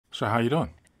So how you doing?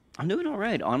 I'm doing all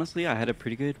right. Honestly, I had a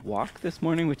pretty good walk this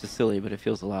morning, which is silly, but it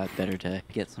feels a lot better to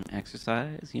get some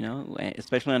exercise,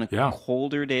 especially on a Yeah.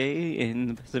 colder day in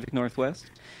the Pacific Northwest.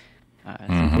 It's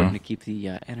Mm-hmm. important to keep the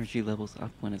energy levels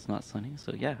up when it's not sunny.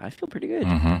 So, yeah, I feel pretty good.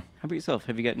 Mm-hmm. How about yourself?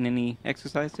 Have you gotten any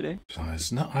exercise today? So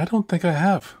it's no, I don't think I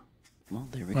have. Well,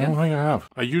 there we I don't go. think I have.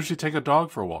 I usually take a dog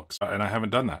for walks, and I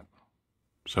haven't done that.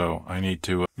 So I need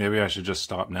to. Maybe I should just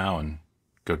stop now and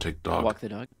go take the dog. Walk the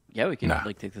dog? Yeah, we can Nah.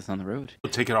 take this on the road.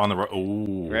 Take it on the road.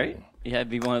 Oh, Right? Yeah, it'd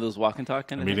be one of those walk and talk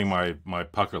kind of I'm eating things. my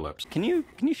pucker lips. Can you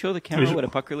show the camera what a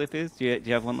pucker lip is? Do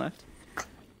you have one left?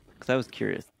 Because I was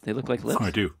curious. They look like lips?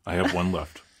 I do. I have one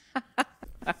left.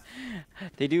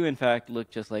 They do, in fact,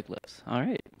 look just like lips. All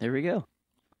right, there we go.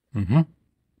 Mm-hmm.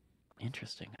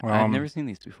 Interesting. I've never seen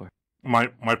these before. My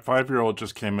 5-year-old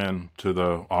just came in to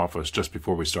the office just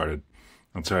before we started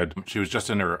and said she was just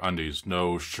in her undies,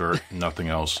 no shirt, nothing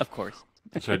else. Of course.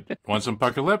 I said, "Want some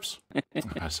pucker lips?"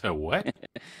 I said, "What?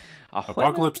 What?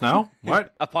 Apocalypse Now?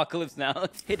 What?" Apocalypse Now.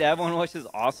 Hey, Dad, want to watch this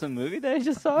awesome movie that I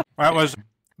just saw?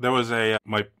 There was a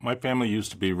my family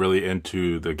used to be really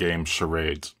into the game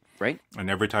charades, Right? and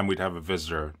every time we'd have a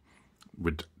visitor,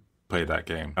 we'd play that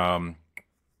game.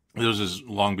 It was as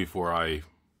long before I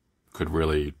could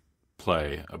really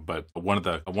play, but one of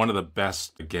the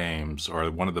best games or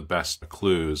one of the best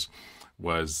clues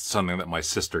was something that my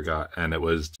sister got, and it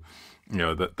was,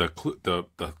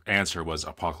 the answer was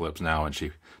Apocalypse Now, and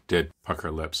she did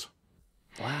pucker lips.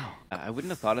 Wow. I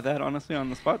wouldn't have thought of that, honestly, on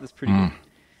the spot. That's pretty good.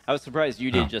 I was surprised you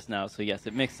did just now, so yes,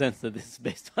 it makes sense that this is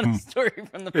based on a story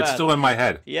from the past. It's still in my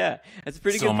head. Yeah, it's a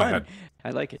pretty Still good in my pun. head. I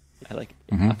like it.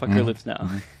 A pucker lips now.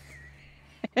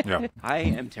 Yeah. I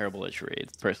am terrible at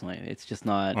charades, personally. It's just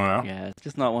not. Oh, yeah? It's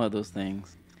just not one of those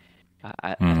things.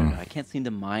 I don't know. I can't seem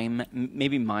to mime.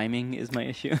 Maybe miming is my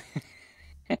issue.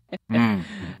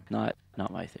 Not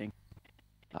my thing.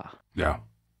 Yeah.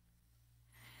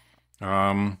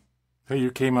 Hey,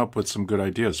 you came up with some good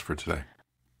ideas for today.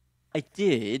 I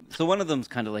did. So one of them's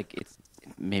kind of like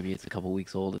maybe it's a couple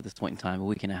weeks old at this point in time, a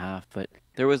week and a half. But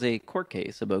there was a court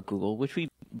case about Google, which we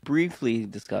briefly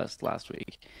discussed last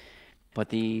week. But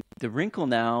the wrinkle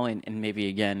now, and maybe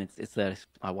again, it's that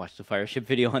I watched a Fireship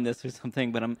video on this or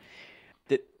something. But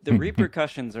the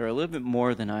repercussions are a little bit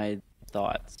more than I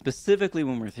thought. Specifically,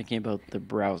 when we're thinking about the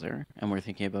browser and we're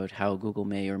thinking about how Google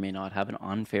may or may not have an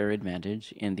unfair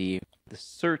advantage in the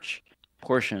search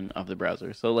portion of the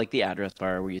browser. So like the address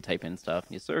bar where you type in stuff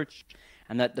and you search,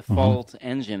 and that default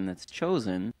engine that's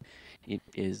chosen, it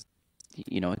is,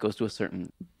 it goes to a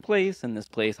certain place, and this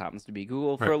place happens to be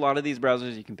Google. Right. For a lot of these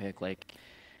browsers, you can pick like,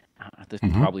 there's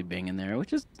probably Bing in there,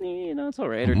 which is, it's all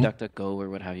right, or DuckDuckGo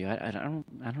or what have you. I don't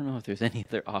know if there's any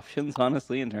other options,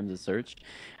 honestly, in terms of search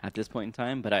at this point in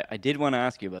time. But I did want to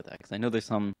ask you about that, because I know there's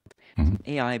some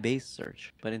AI-based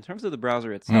search. But in terms of the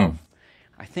browser itself,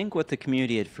 I think what the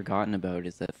community had forgotten about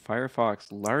is that Firefox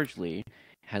largely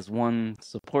has one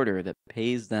supporter that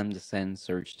pays them to send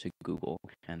search to Google,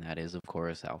 and that is, of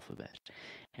course, Alphabet.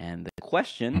 And the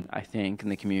question, I think, in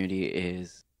the community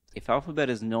is, if Alphabet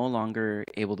is no longer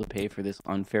able to pay for this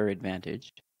unfair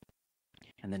advantage,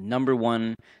 and the number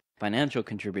one financial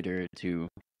contributor to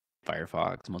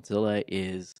Firefox, Mozilla,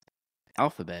 is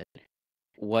Alphabet,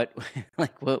 what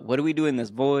do we do in this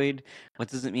void? What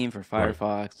does it mean for Firefox?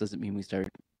 Right. Does it mean we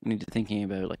need to thinking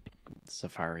about like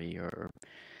Safari or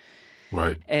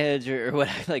Edge or what?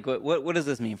 Like what does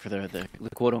this mean for the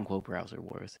quote unquote browser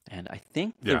wars? And I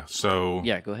think go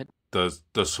ahead.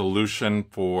 The solution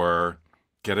for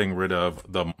getting rid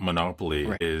of the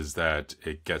monopoly is that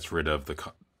it gets rid of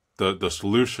the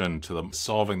solution to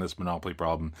solving this monopoly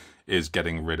problem is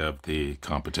getting rid of the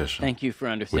competition. Thank you for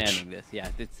understanding this. Yeah,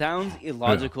 it sounds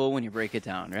illogical when you break it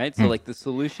down, right? So like the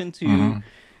solution to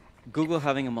Google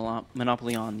having a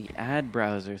monopoly on the ad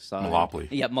browser side. Monopoly.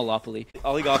 Yeah, monopoly.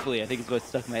 Oligopoly, I think is what's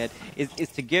stuck in my head, is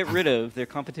to get rid of their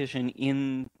competition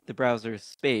in the browser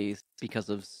space because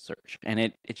of search. And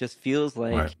it just feels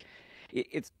like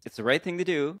it's the right thing to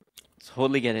do.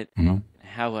 Totally get it.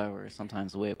 However,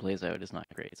 sometimes the way it plays out is not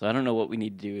great. So I don't know what we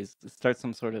need to do is start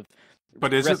some sort of.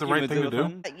 But is it the right thing to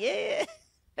do? Yeah.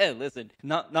 Hey, listen,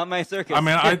 not my circus. I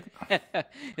mean,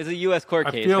 it's a U.S. court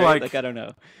case. Feel right? Like I don't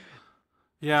know.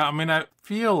 Yeah, I mean, I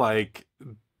feel like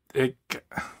it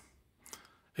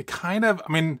kind of.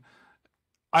 I mean,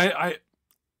 I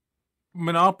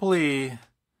monopoly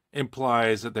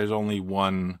implies that there's only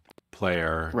one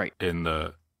player in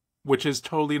the. Which is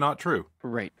totally not true.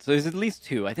 Right. So there's at least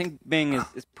two. I think Bing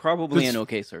is probably an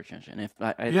okay search engine. If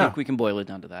I think we can boil it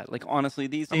down to that. Like honestly,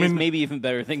 these days, maybe even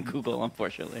better than Google,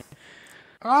 unfortunately.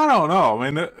 I don't know. I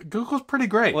mean, Google's pretty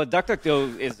great. Well,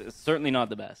 DuckDuckGo is certainly not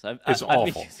the best. It's I've awful.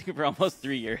 been using it for almost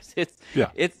 3 years. It's Yeah.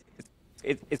 it's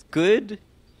good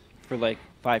for like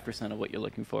 5% of what you're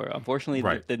looking for. Unfortunately,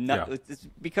 Right. it's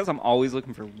because I'm always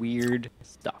looking for weird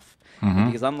stuff. Mm-hmm.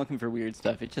 And because I'm looking for weird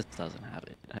stuff, it just doesn't have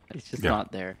it. It's just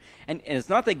not there. And it's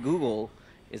not that Google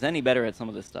is any better at some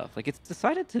of this stuff. Like, it's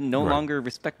decided to no longer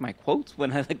respect my quotes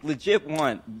when I like legit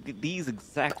want these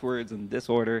exact words in this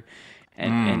order.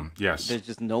 And yes. there's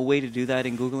just no way to do that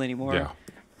in Google anymore. Yeah.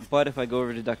 But if I go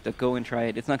over to DuckDuckGo and try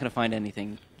it, it's not going to find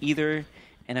anything either.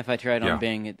 And if I try it on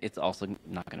Bing, it's also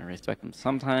not going to respect them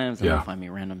sometimes. It'll find me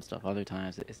random stuff other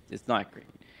times. It's not great.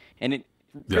 And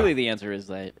really the answer is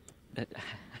that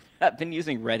I've been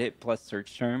using Reddit plus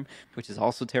search term, which is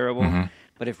also terrible. Mm-hmm.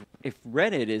 But if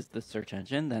Reddit is the search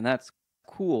engine, then that's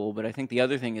cool. But I think the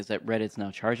other thing is that Reddit's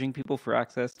now charging people for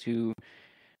access to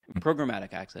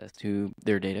programmatic access to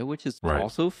their data, which is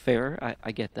also fair.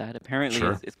 I get that. Apparently,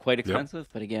 it's quite expensive.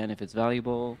 But again, if it's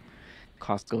valuable,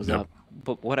 cost goes up.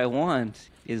 But what I want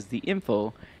is the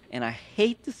info. And I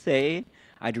hate to say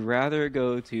I'd rather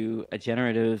go to a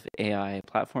generative AI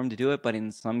platform to do it. But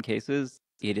in some cases,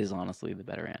 it is honestly the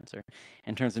better answer.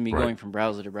 In terms of me going from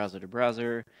browser to browser to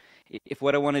browser, if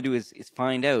what I want to do is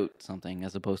find out something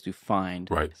as opposed to find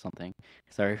something.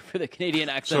 Sorry for the Canadian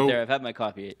accent there. I've had my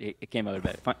coffee. It came out a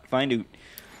bit. Find out.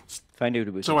 Find out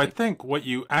about So I think what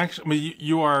you actually, I mean,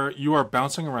 you are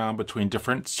bouncing around between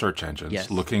different search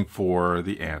engines looking for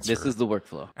the answer. This is the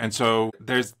workflow. And so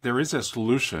there is a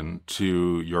solution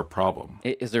to your problem.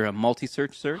 Is there a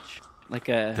multi-search search?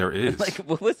 There is. Like,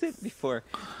 what was it before?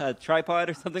 A tripod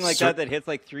or something like that hits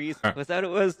like threes? Was that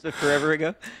what it was forever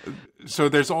ago? So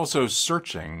there's also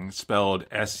searching, spelled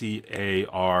SEARXNG.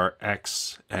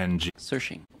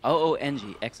 Searching.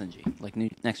 OONG, XNG, like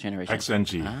next generation.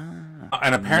 XNG.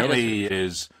 And apparently it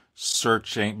is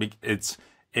searching. It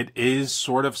is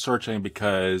sort of searching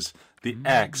because the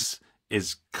X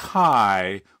is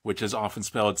Chi, which is often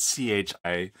spelled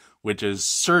CHI, which is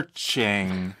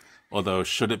searching. Although,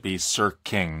 should it be Sir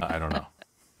King? I don't know.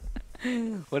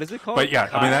 What is it called? But yeah,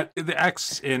 Chi? I mean, the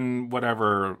X in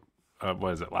whatever,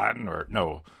 what is it, Latin or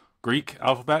no, Greek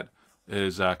alphabet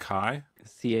is Chi.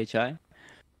 CHI?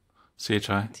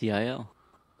 CHI? TIL.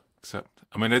 Except,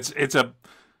 I mean, it's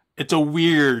a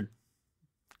weird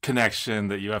connection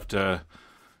that you have to,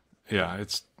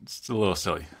 it's a little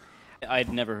silly.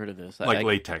 I'd never heard of this. Like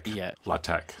LaTeX. Yeah.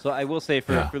 LaTeX. So I will say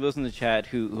for those in the chat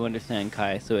who understand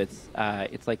Chi, so it's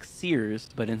like Sears,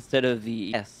 but instead of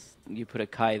the S, you put a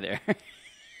Chi there.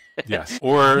 Yes.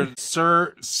 Or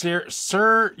Sear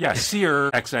XNG.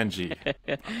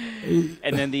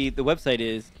 And then the website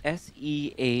is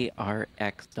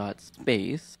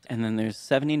SEARX.space, and then there's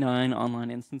 79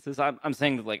 online instances. I'm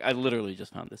saying that, like, I literally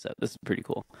just found this out. This is pretty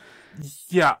cool.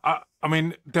 Yeah, I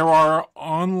mean, there are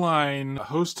online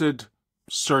hosted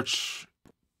search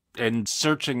and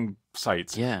searching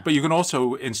sites. Yeah. But you can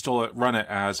also run it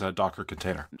as a Docker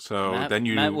container. So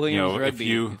Matt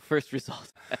Williams first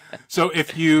result. So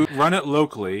if you run it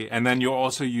locally and then you're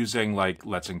also using like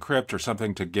Let's Encrypt or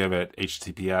something to give it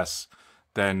HTTPS,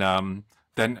 then I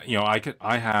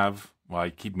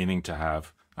keep meaning to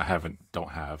have.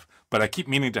 But I keep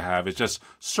meaning to have is just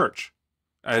search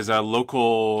as a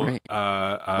local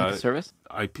like service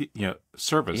IP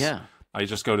service. Yeah. I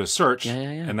just go to search,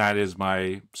 and that is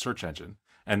my search engine.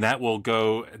 And that will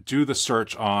go do the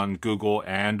search on Google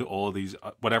and all these,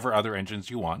 whatever other engines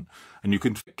you want. And you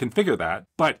can configure that.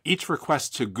 But each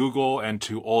request to Google and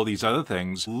to all these other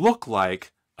things look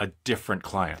like a different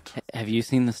client. Have you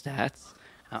seen the stats?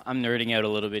 I'm nerding out a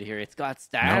little bit here. It's got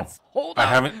stats. No, Hold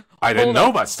up. I didn't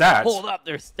know about stats. Hold up.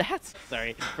 There's stats.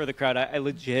 Sorry for the crowd. I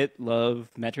legit love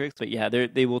metrics. But yeah,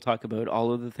 they will talk about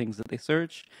all of the things that they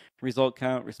search. Result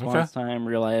count, response time,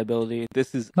 reliability.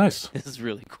 This is nice. This is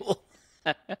really cool.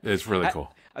 It's really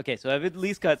cool. Okay, so I've at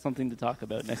least got something to talk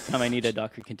about next time I need a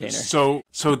Docker container. So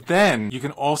then you can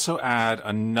also add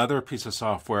another piece of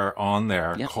software on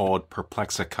there called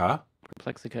Perplexica.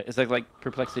 Perplexica. Is that like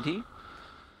Perplexity?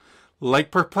 Like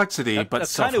Perplexity, but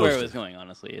that's kind of where it was going,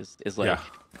 honestly. Is like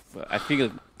I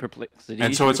figure Perplexity.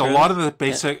 And so it's a lot of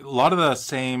the a lot of the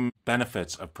same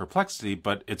benefits of Perplexity,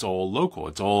 but it's all local.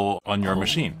 It's all on your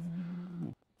machine.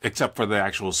 Except for the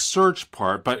actual search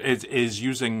part, but it is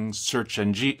using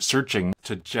searching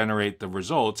to generate the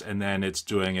results, and then it's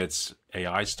doing its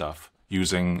AI stuff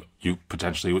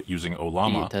potentially using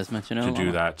Olama it does mention to Olama.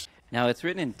 do that. Now, it's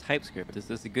written in TypeScript. Is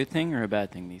this a good thing or a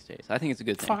bad thing these days? I think it's a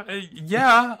good thing.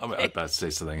 Yeah. I'm about to say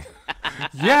something.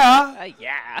 Yeah.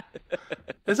 Yeah.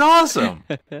 It's awesome.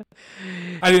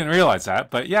 I didn't realize that,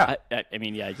 but yeah. I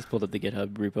mean, I just pulled up the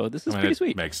GitHub repo. This is pretty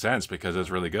sweet. It makes sense because it's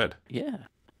really good. Yeah.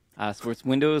 So it's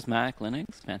Windows, Mac,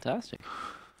 Linux. Fantastic.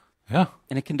 Yeah.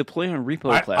 And it can deploy on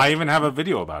repo cloud. I even have a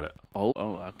video about it. Oh,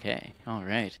 okay. All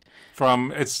right.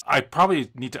 I probably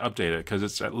need to update it because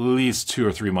it's at least 2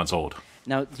 or 3 months old.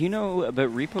 Now, do you know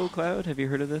about repo cloud? Have you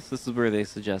heard of this? This is where they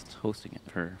suggest hosting it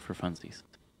for funsies.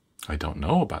 I don't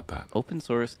know about that. Open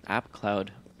source app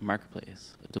cloud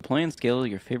marketplace. Deploy and scale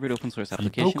your favorite open source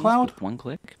applications cloud? with one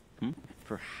click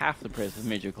for half the price of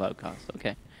major cloud costs.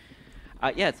 Okay.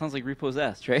 Yeah, it sounds like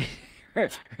repossessed, right?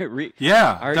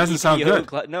 Yeah, it doesn't sound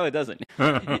good. No, it doesn't.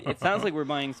 It sounds like we're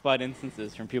buying spot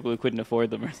instances from people who couldn't afford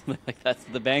them or something like that. So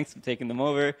the banks have taken them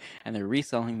over and they're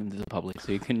reselling them to the public,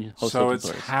 so you can host So open it's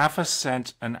source. half a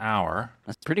cent an hour.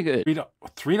 That's pretty good.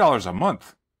 $3 a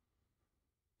month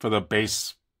for the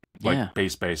base,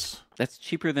 base. That's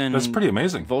cheaper than. That's pretty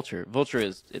amazing. Vulture. Vulture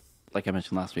is, like I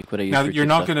mentioned last week, what I use now for you're cheap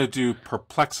not stuff. going to do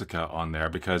Perplexica on there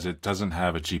because it doesn't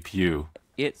have a GPU.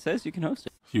 It says you can host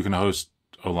it. You can host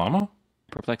Olama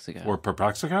Perplexica. or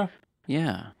Perplexica.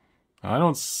 Yeah. I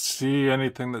don't see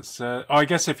anything that says. Oh, I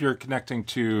guess if you're connecting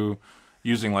to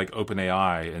using like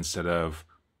OpenAI instead of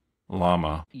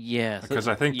Llama. Yeah. Because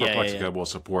I think Perplexica will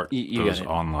support those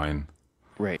online.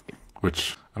 Right.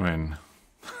 Which, I mean,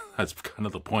 that's kind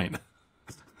of the point.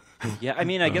 Yeah, I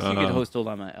mean, I guess you could host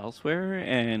Olama elsewhere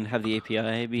and have the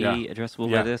API be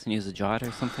addressable by this and use a JOT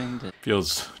or something.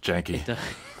 Feels janky.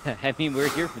 I mean, we're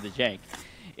here for the jank.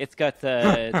 It's got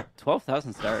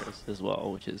 12,000 stars as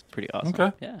well, which is pretty awesome.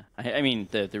 Okay. Yeah. I mean,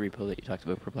 the repo that you talked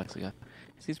about, Perplexica, it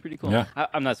seems pretty cool. Yeah.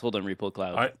 I'm not sold on repo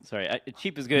cloud. Sorry.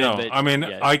 Cheap is good. No, but, I mean,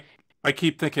 yeah. I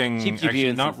keep thinking, Cheap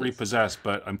actually not instances. repossessed,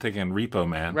 but I'm thinking Repo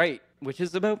Man. Right, which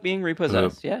is about being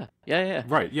repossessed. Yeah.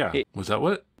 Right, yeah. Was that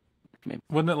what? Maybe.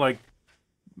 Wasn't it like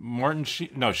Martin Sheen?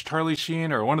 No, Charlie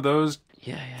Sheen or one of those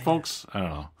folks? I don't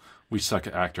know. We suck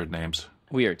at actor names.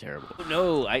 We are terrible.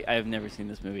 No, I've never seen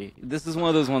this movie. This is one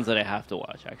of those ones that I have to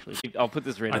watch, actually. I'll put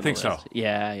this right on the list. I think so.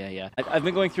 Yeah. I've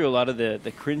been going through a lot of the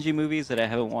cringy movies that I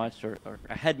haven't watched, or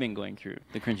I had been going through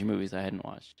the cringy movies I hadn't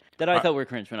watched, that I thought were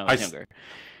cringe when I was younger.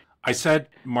 I said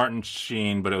Martin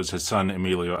Sheen, but it was his son,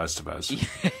 Emilio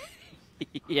Estevez.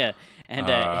 Yeah, and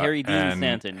Harry Dean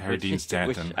Stanton. Harry Dean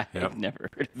Stanton. Which I've never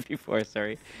heard of before,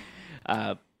 sorry.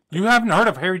 You haven't heard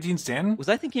of Harry Dean Stanton? Was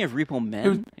I thinking of Repo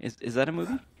Men? Is that a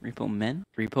movie? Repo Men?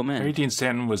 Repo Men. Harry Dean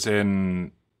Stanton was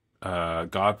in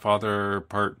Godfather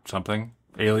Part something,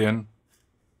 Alien,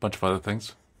 bunch of other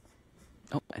things.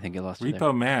 Oh, I think I lost you there.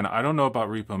 Repo Man. I don't know about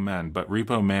Repo Man, but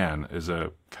Repo Man is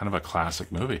a kind of a classic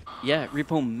movie. Yeah,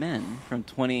 Repo Men from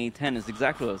 2010 is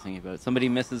exactly what I was thinking about. Somebody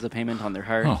misses a payment on their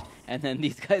heart, and then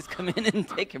these guys come in and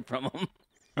take it from them.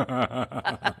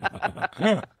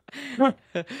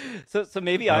 So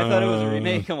maybe I thought it was a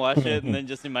remake and watched it, and then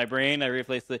just in my brain I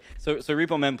replaced the so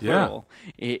Repo Men plural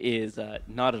is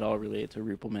not at all related to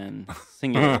Repo Men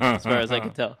singular as far as I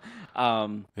could tell.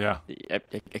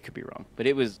 It could be wrong, but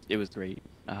it was great.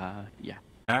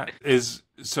 Is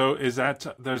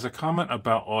that there's a comment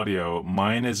about audio.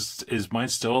 Mine is mine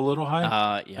still a little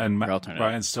high? And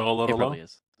Brian's still a little low.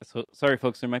 Is. So sorry,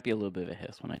 folks. There might be a little bit of a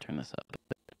hiss when I turn this up.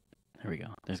 But there we go.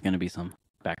 There's going to be some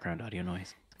background audio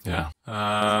noise. Yeah.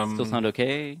 Still sound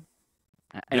okay?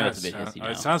 I know it's a bit hissy now.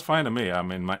 It sounds fine to me.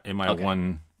 I'm in my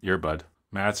one earbud.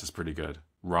 Matt's is pretty good.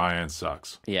 Ryan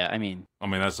sucks. Yeah, I mean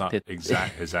that's not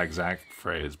his exact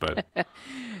phrase, but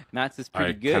Matt's is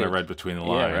pretty good. I kind of read between the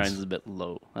lines. Yeah, Ryan's is a bit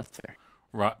low. That's fair.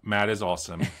 Matt is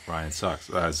awesome. Ryan sucks.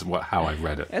 That's how I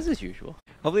read it. As is usual.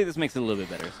 Hopefully this makes it a little bit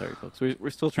better. Sorry, folks. We're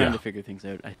still trying to figure things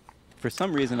out. For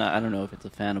some reason, I don't know if it's a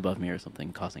fan above me or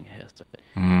something causing a hiss.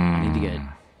 I need to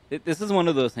get... This is one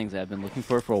of those things I've been looking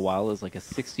for a while, is like a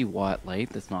 60-watt light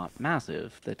that's not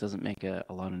massive, that doesn't make a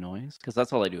lot of noise. Because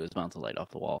that's all I do is bounce a light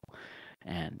off the wall.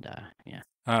 And,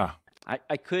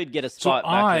 I could get a spot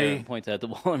back there and point at the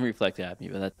wall and reflect it at me,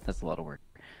 but that's a lot of work.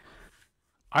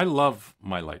 I love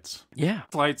my lights. Yeah.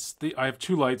 Lights. I have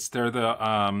two lights. They're the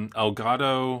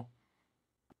Elgato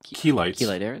key lights. Key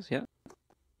light airs, yeah.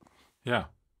 Yeah.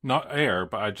 Not air,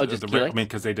 but I just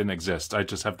because they didn't exist. I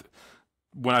just have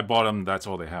when I bought them, that's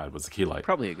all they had was the key light.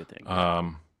 Probably a good thing.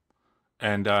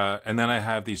 And then I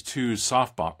have these two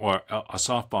softbox, or a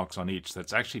softbox on each.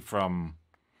 That's actually from,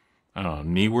 I don't know,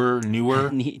 newer,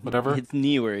 whatever. It's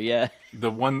newer, yeah.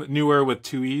 The one newer with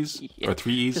 2 E's or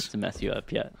 3 E's, just to mess you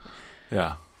up, yeah.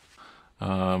 Yeah,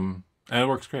 and it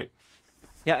works great.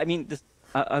 Yeah, I mean, this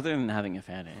other than having a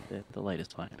fan, the light is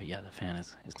fine, but yeah, the fan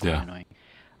is quite annoying.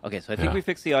 Okay, so I think we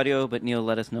fixed the audio, but Neil,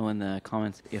 let us know in the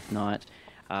comments if not.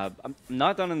 I'm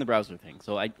not done in the browser thing,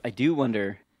 so I do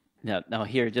wonder, Now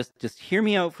here, just hear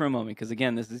me out for a moment, because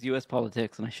again, this is U.S.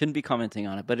 politics, and I shouldn't be commenting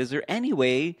on it. But is there any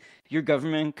way your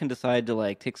government can decide to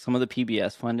like take some of the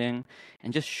PBS funding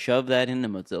and just shove that into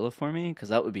Mozilla for me? Because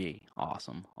that would be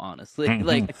awesome, honestly.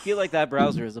 Like I feel like that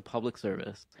browser is a public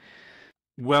service.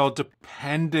 Well,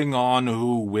 depending on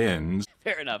who wins.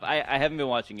 Fair enough. I haven't been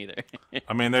watching either.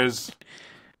 I mean, there's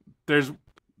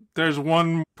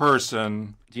one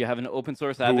person Do you have an open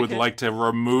source who advocate? would like to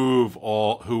remove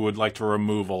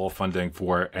all funding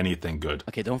for anything good.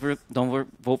 Okay, don't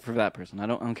vote for that person. I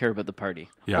don't care about the party.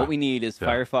 Yeah. What we need is Yeah.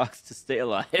 Firefox to stay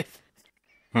alive.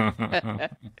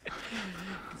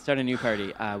 Start a new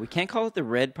party. We can't call it the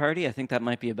Red Party. I think that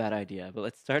might be a bad idea. But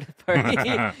let's start a party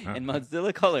in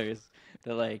Mozilla colors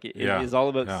that like it is all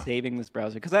about saving this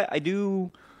browser. Because I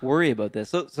do worry about this.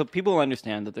 So people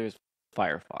understand that there's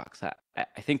Firefox.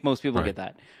 I think most people get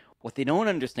that. What they don't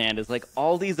understand is like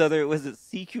all these other, was it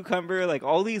Sea Cucumber? Like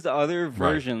all these other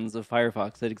versions of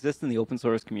Firefox that exist in the open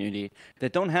source community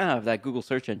that don't have that Google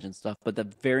search engine stuff, but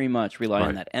that very much rely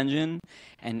on that engine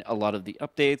and a lot of the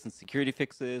updates and security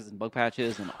fixes and bug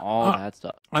patches and all that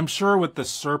stuff. I'm sure with the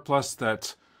surplus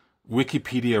that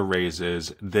Wikipedia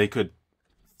raises, they could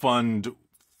fund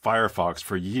Firefox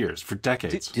for years, for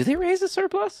decades. Do they raise a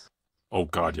surplus? Oh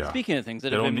God, yeah. Speaking of things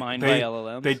that have been mined by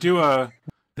LLMs. They do a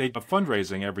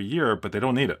fundraising every year, but they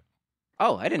don't need it.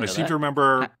 Oh, I didn't know that. I seem to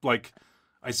remember,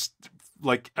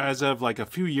 as of like a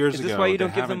few years ago. Is this why you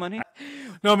don't give them money?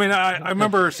 No, I mean, I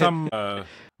remember some. I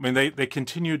mean, they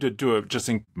continue to do it just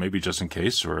in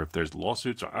case, or if there's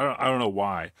lawsuits. Or I don't know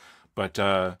why, but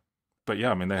yeah,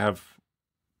 I mean,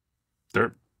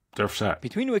 they're set.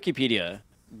 Between Wikipedia,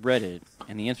 Reddit,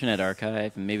 and the Internet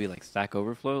Archive, and maybe like Stack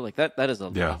Overflow, like that is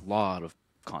a lot of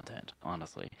content,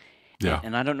 honestly. Yeah.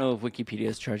 And I don't know if Wikipedia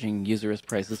is charging users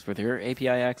prices for their API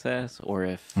access or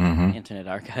if Internet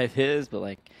Archive is, but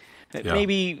like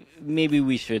maybe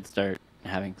we should start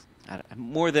having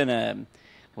more than a,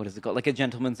 what is it called? Like a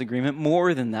gentleman's agreement,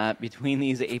 more than that between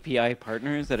these API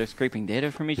partners that are scraping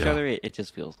data from each other. It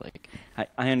just feels like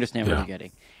I understand what you're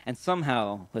getting. And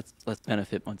somehow let's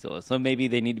benefit Mozilla. So maybe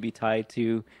they need to be tied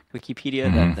to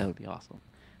Wikipedia. That would be awesome.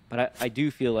 But I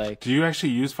do feel like... Do you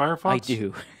actually use Firefox? I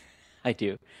do. I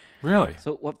do. Really?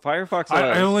 So what Firefox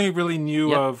allows... I only really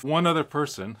knew of one other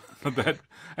person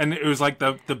and it was like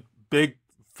the big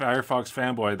Firefox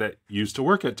fanboy that used to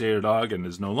work at Datadog and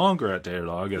is no longer at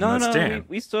Datadog, and that's Dan.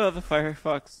 We still have a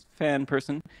Firefox fan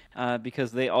person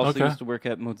because they also used to work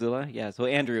at Mozilla. Yeah, so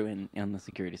Andrew on the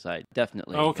security side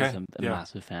definitely is a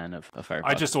massive fan of Firefox.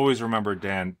 I just always remember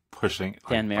Dan pushing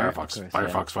Dan Merritt,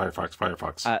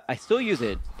 Firefox. I still use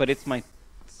it, but it's my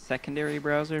secondary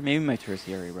browser, maybe my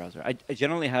tertiary browser. I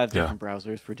generally have different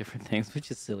browsers for different things,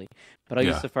 which is silly. But I'll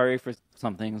use Safari for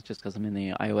some things just because I'm in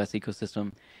the iOS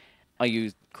ecosystem. I'll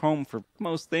use Chrome for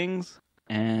most things,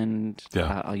 and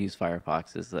I'll use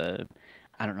Firefox as the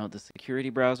security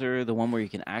browser, the one where you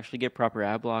can actually get proper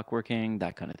ad block working,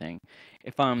 that kind of thing.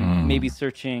 If I'm maybe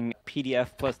searching PDF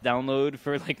plus download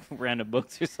for like random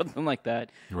books or something like that,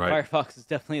 Firefox is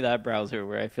definitely that browser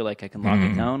where I feel like I can lock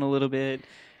it down a little bit.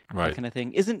 That kind of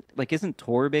thing. Isn't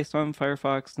Tor based on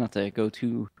Firefox? Not to go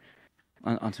too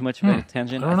on too much of a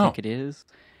tangent. I think it is.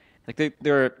 Like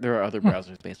there are other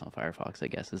browsers based on Firefox, I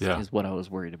guess, is what I was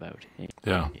worried about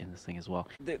in this thing as well.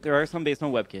 There are some based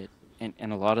on WebKit,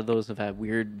 and a lot of those have had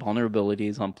weird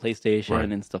vulnerabilities on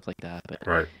PlayStation and stuff like that.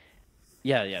 But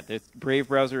there's Brave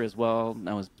browser as well.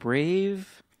 Now is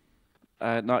Brave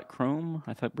not Chrome?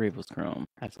 I thought Brave was Chrome.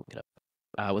 I have to look it up.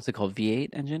 What's it called? V8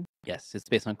 engine? Yes, it's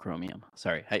based on Chromium.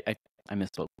 Sorry, I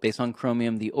misspoke. Based on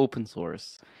Chromium, the open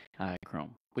source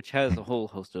Chrome, which has a whole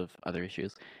host of other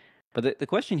issues. But the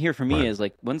question here for me is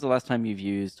like, when's the last time you've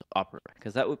used Opera?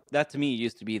 Because that to me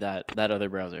used to be that other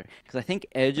browser. Because I think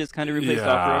Edge has kind of replaced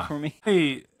Opera for me.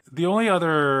 Hey, the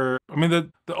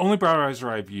only browser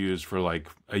I've used for like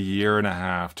a year and a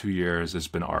half, 2 years has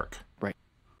been Arc. Right.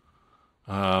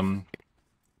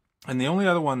 And the only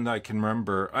other one that I can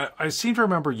remember, I seem to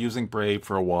remember using Brave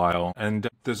for a while. And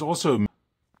there's also...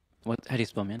 How do you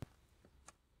spell min?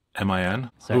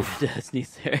 MIN? Sorry,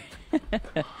 sneeze there.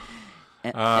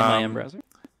 MIN browser?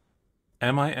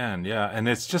 MIN, yeah. And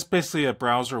it's just basically a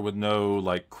browser with no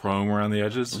like Chrome around the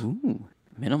edges. Ooh,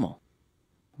 minimal.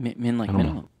 Min like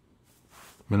minimum.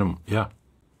 Minimum, yeah.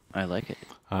 I like it.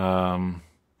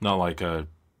 Not like a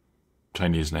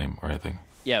Chinese name or anything.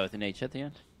 Yeah, with an H at the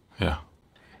end? Yeah.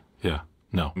 Yeah,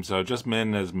 no. So just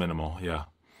min is minimal, yeah.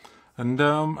 And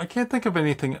I can't think of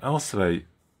anything else that I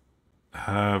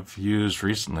have used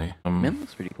recently. Min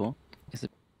looks pretty cool. Is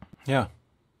it? Yeah.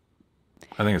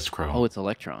 I think it's Chrome. Oh, it's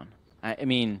Electron. I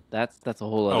mean, that's a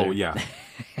whole other... Oh, yeah.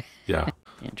 Yeah.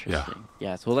 Interesting.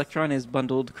 Yeah. So Electron is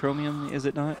bundled Chromium, is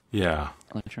it not? Yeah.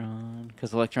 Electron,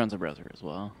 because Electron's a browser as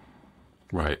well.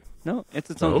 Right. No, it's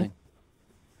its own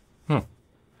thing.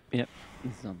 Yep,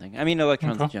 it's something. I mean,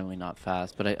 Electron's generally not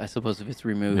fast, but I suppose if it's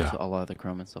removed, a lot of the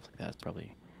Chrome and stuff like that, it's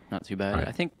probably not too bad. Right.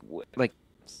 I think like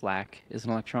Slack is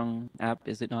an Electron app,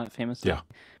 is it not? Famous? Yeah.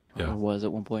 Or was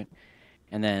at one point.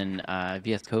 And then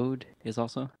VS Code is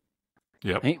also.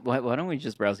 Yep. Hey, why don't we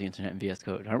just browse the internet in VS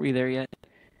Code? Aren't we there yet?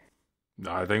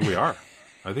 No, I think we are.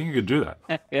 I think you could do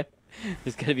that. Yeah.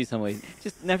 There's got to be some way.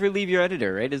 Just never leave your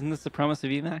editor, right? Isn't this the promise of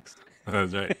Emacs?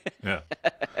 That's right. Yeah.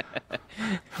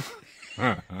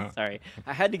 Sorry,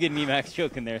 I had to get an Emacs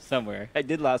joke in there somewhere. I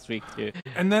did last week too.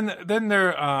 And then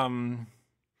there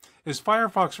is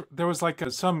Firefox. There was like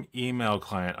some email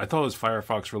client. I thought it was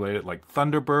Firefox related, like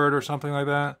Thunderbird or something like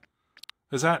that.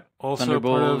 Is that also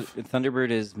part of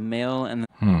Thunderbird is mail and.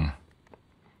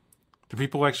 Do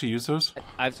people actually use those?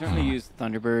 I've certainly used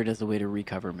Thunderbird as a way to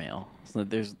recover mail. So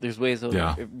there's ways of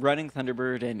running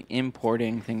Thunderbird and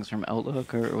importing things from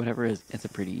Outlook or whatever. It's a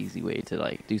pretty easy way to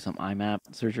like do some IMAP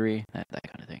surgery, that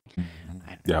kind of thing.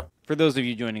 Yeah. For those of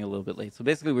you joining a little bit late, so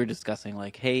basically we're discussing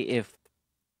like, hey, if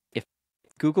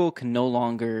Google can no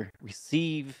longer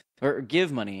receive or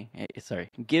give money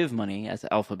as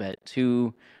Alphabet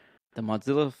to the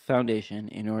Mozilla Foundation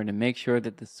in order to make sure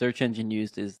that the search engine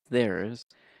used is theirs,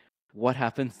 what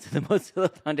happens to the Mozilla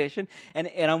Foundation? And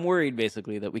I'm worried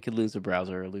basically that we could lose a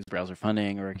browser or lose browser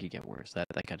funding, or it could get worse, that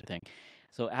kind of thing.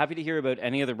 So happy to hear about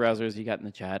any other browsers you got in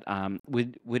the chat.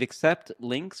 Would accept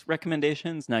links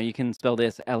recommendations. Now you can spell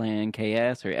this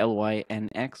LINKS or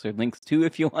LYNX or links too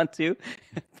if you want to,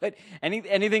 but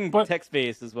anything text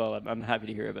based as well. I'm happy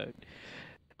to hear about.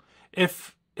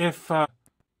 If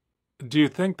do you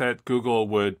think that Google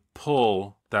would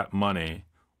pull that money,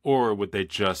 or would they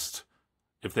just,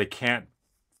 if they can't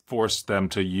force them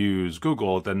to use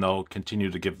Google, then they'll continue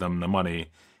to give them the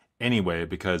money anyway,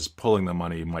 because pulling the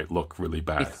money might look really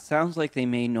bad? It sounds like they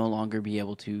may no longer be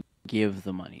able to give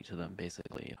the money to them,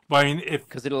 basically. Well, I mean,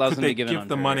 because it allows them to give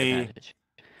the money. Advantage.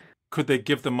 Could they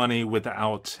give the money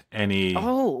without any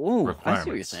requirements? I see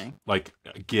what you're saying. Like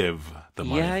give the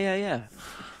money. Yeah.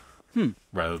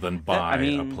 Rather than buy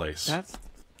a place.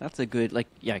 That's a good,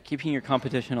 keeping your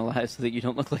competition alive so that you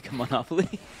don't look like a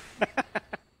monopoly.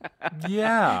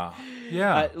 Yeah.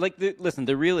 Listen,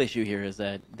 the real issue here is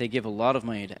that they give a lot of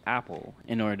money to Apple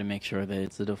in order to make sure that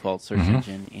it's the default search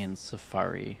engine in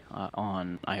Safari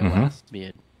on iOS, be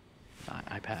it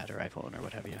iPad or iPhone or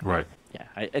what have you. Right. Yeah,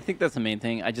 I think that's the main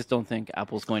thing. I just don't think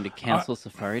Apple's going to cancel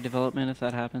Safari development if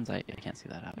that happens. I can't see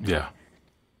that happening. Yeah.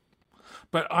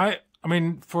 But I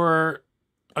mean, for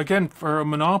a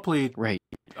monopoly, right?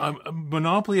 A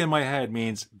monopoly in my head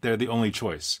means they're the only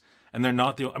choice, and they're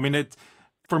not the. I mean,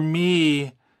 for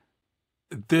me,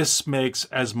 this makes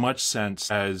as much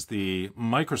sense as the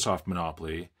Microsoft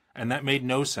monopoly, and that made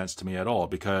no sense to me at all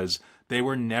because they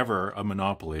were never a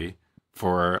monopoly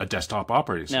for a desktop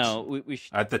operating system. No, we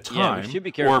should, at the time. Yeah, we should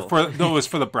be careful. It was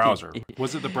for the browser.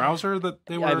 Was it the browser that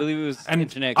they were? I believe it was. And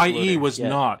Internet IE Explorer. was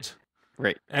not.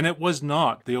 Right. And it was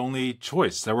not the only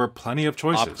choice. There were plenty of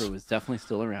choices. Opera was definitely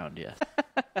still around, yes.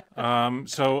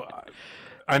 So,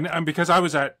 and because I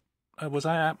was at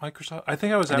Microsoft? I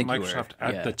think I was at Microsoft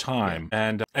at the time. Yeah.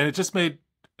 And it just made,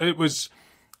 it was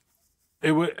I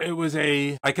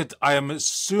am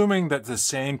assuming that the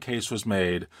same case was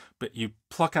made, but you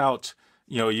pluck out,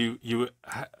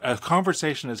 a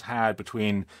conversation is had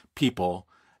between people,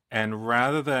 and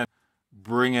rather than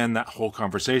bring in that whole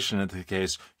conversation into the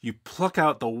case, you pluck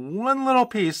out the one little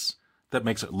piece that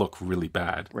makes it look really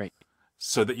bad. Right.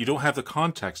 So that you don't have the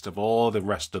context of all the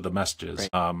rest of the messages.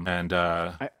 Right.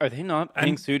 Are they not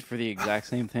being sued for the exact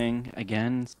same thing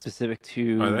again, specific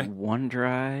to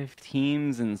OneDrive,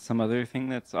 Teams, and some other thing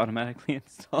that's automatically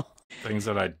installed? Things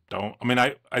that I don't. I mean,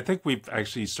 I think we've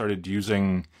actually started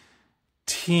using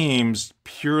Teams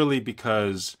purely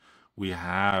because we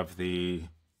have the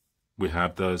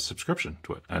subscription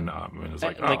to it, and it's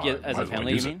like as a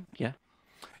family, you mean? Yeah.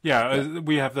 Yeah,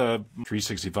 we have the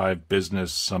 365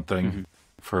 business something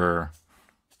because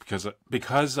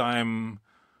I'm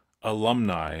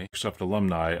Microsoft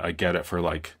alumni, I get it for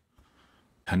like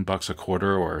 $10 a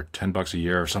quarter or $10 a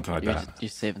year or something like that. You're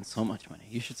saving so much money.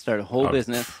 You should start a whole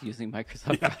business using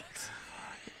Microsoft products.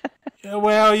 Yeah,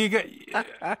 well, you get.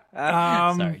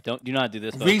 Sorry, do not do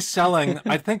this. Reselling,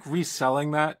 I think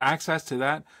reselling access to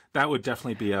that would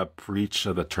definitely be a breach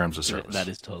of the terms of service. That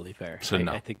is totally fair. So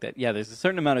I think that there's a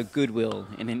certain amount of goodwill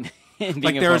in being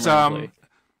like there's employee.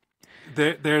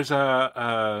 There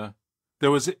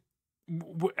was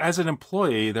as an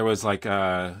employee there was like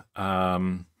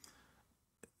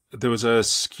there was a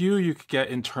SKU you could get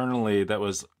internally that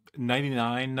was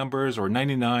 99 numbers or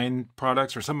 99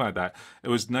 products or something like that. It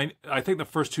was I think the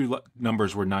first two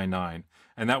numbers were 99,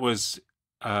 and that was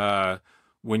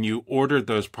when you ordered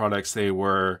those products, they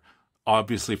were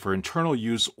obviously for internal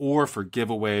use or for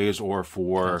giveaways or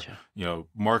for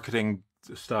marketing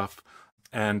stuff.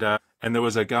 And there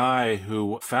was a guy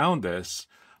who found this,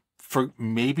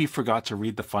 maybe forgot to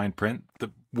read the fine print,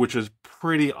 which is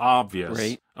pretty obvious.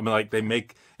 Right. I mean,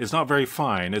 like it's not very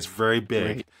fine. It's very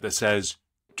big. Right. That says,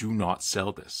 do not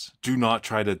sell this. Do not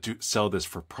try to sell this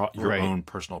for your own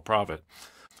personal profit.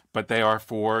 But they are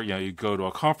for, you go to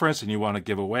a conference and you want to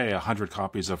give away 100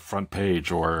 copies of Front Page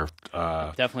or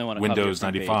definitely want Windows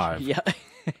 95. Yeah.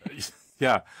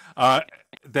 Yeah.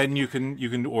 Then you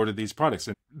can order these products.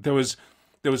 And there was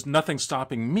nothing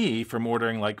stopping me from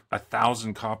ordering like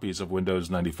 1,000 copies of Windows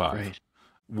 95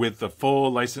 with the full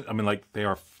license. I mean, like they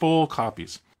are full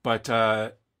copies. But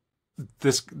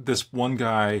this one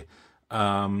guy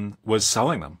was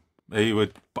selling them. He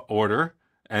would order.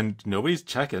 And nobody's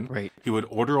checking. Right. He would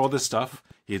order all this stuff.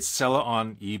 He'd sell it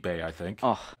on eBay, I think.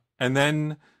 Oh. And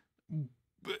then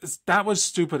that was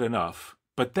stupid enough.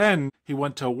 But then he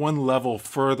went to one level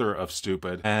further of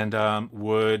stupid and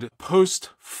would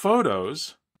post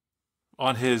photos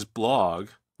on his blog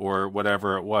or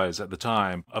whatever it was at the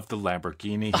time of the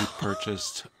Lamborghini he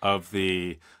purchased, of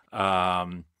the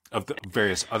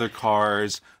various other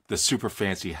cars, the super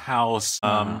fancy house.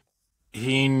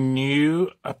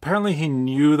 Apparently he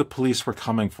knew the police were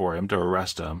coming for him to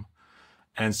arrest him.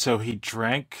 And so he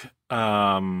drank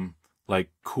like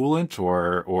coolant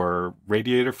or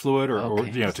radiator fluid or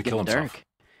to kill himself. Dark.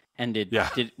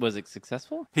 And was it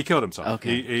successful? He killed himself.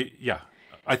 Okay.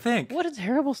 I think. What a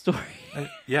terrible story.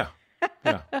 Yeah.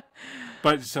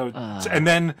 But and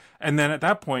then at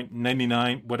that point,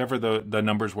 99, whatever the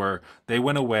numbers were, they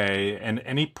went away, and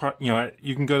you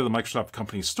can go to the Microsoft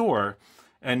company store.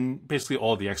 And basically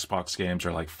all the Xbox games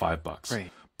are like $5. Right.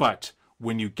 But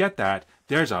when you get that,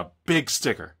 there's a big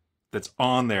sticker that's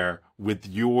on there with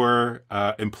your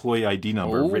employee ID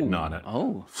number written on it.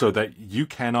 Oh. So that you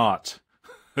cannot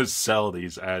sell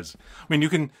these as... I mean, you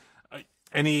can...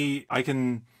 I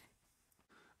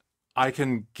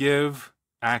can give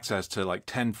access to like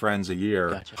 10 friends a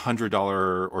year, Gotcha. $100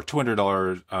 or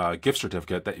 $200 gift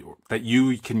certificate that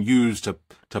you can use to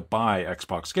buy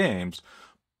Xbox games,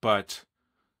 but...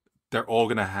 they're all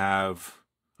going to have,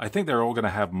 I think they're all going to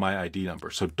have my ID number,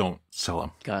 so don't sell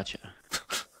them. Gotcha.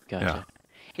 Yeah.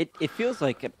 It feels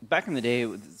like back in the day, it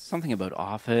was something about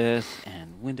Office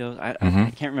and Windows. I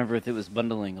can't remember if it was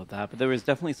bundling of that, but there was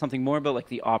definitely something more about like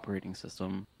the operating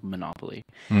system monopoly.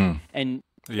 And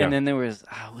then there was,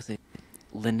 was it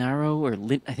Linaro or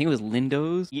I think it was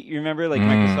Lindows? You remember like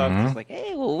Microsoft was like,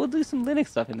 hey, well, we'll do some Linux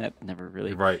stuff, and that never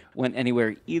really went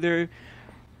anywhere either.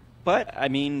 But, I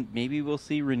mean, maybe we'll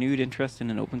see renewed interest in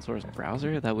an open source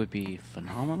browser. That would be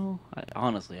phenomenal.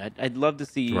 Honestly, I'd love to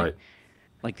see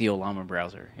like the Olama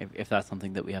browser, if that's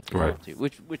something that we have to go up to.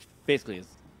 Which basically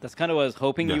that's kind of what I was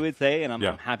hoping you would say, and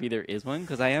I'm happy there is one,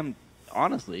 because I am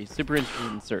honestly super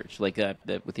interested in search, like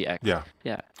with the X. Yeah.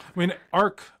 I mean,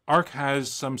 Arc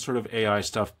has some sort of AI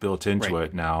stuff built into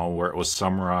it now, where it will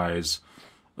summarize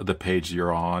the page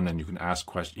you're on, and you can ask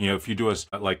questions. If you do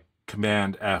like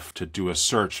Command F to do a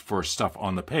search for stuff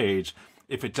on the page,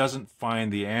 if it doesn't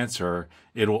find the answer,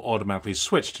 it will automatically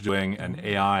switch to doing an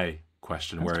AI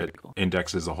question where it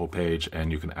indexes the whole page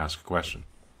and you can ask a question.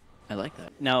 I like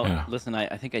that. Now, listen,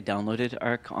 I think I downloaded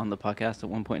Arc on the podcast at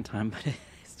one point in time, but I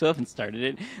still haven't started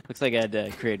it. Looks like I had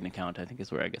to create an account, I think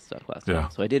is where I got stuck last time.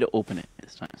 So I did open it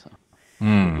this time, so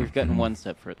we've gotten one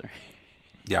step further.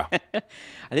 Yeah.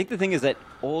 I think the thing is that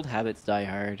old habits die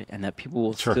hard, and that people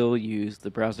will still use the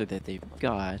browser that they've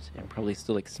got and probably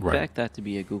still expect that to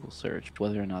be a Google search.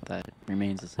 Whether or not that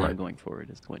remains the same going forward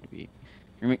is going to be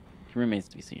remains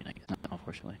to be seen, I guess,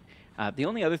 unfortunately. The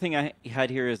only other thing I had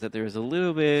here is that there is a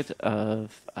little bit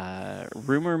of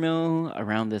rumor mill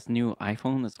around this new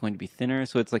iPhone that's going to be thinner.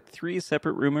 So it's like 3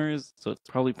 separate rumors. So it's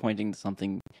probably pointing to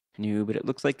something new, but it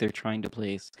looks like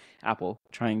Apple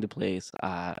trying to place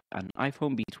an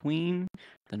iPhone between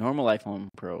the normal iPhone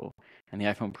Pro and the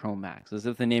iPhone Pro Max. As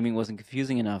if the naming wasn't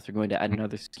confusing enough, they're going to add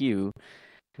another SKU,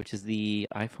 which is the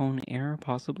iPhone Air,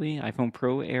 possibly. iPhone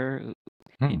Pro Air.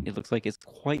 It looks like it's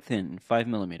quite thin, 5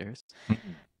 millimeters.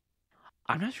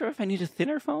 I'm not sure if I need a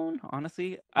thinner phone,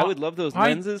 honestly. I would love those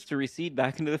lenses to recede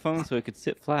back into the phone so it could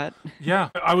sit flat. Yeah,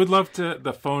 I would love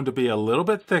the phone to be a little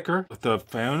bit thicker. The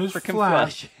phone is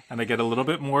flat, and I get a little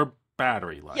bit more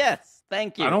battery life. Yes,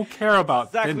 thank you. I don't care about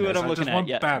exactly thinness. what I'm I looking just at. want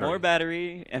Yeah, battery. more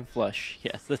battery and flush.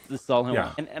 Yes, that's all I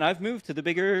want. And I've moved to the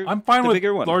bigger. I'm fine the with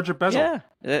bigger one. larger bezel. Yeah,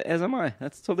 as am I.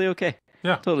 That's totally okay.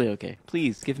 Yeah. Totally okay.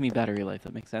 Please give me battery life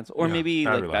that makes sense. Or maybe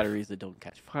battery like life. batteries that don't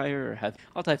catch fire or have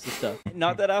all types of stuff.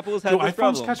 Not that Apple's had Do this iPhones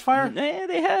problem. catch fire? Nah,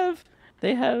 they have.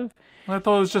 They have. I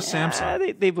thought it was just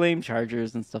Samsung. They blame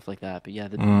chargers and stuff like that. But yeah,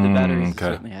 the batteries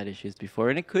certainly had issues before.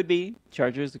 And it could be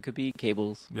chargers, it could be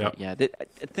cables. Yep. But yeah,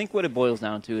 I think what it boils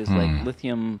down to is like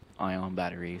lithium-ion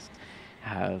batteries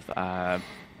have,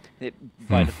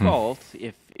 by default,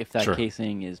 if that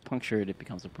casing is punctured, it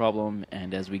becomes a problem.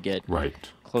 And as we get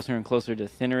closer and closer to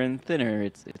thinner and thinner,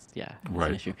 it's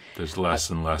an issue. There's less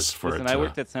and less for listen, it. I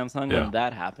worked at Samsung when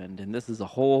that happened, and this is a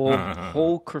whole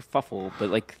kerfuffle.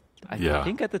 But like, I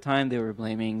think at the time they were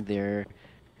blaming their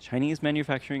Chinese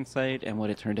manufacturing site, and what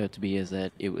it turned out to be is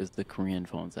that it was the Korean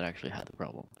phones that actually had the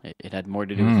problem. It had more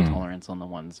to do with the tolerance on the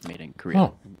ones made in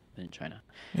Korea than in China.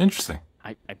 Interesting.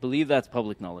 I believe that's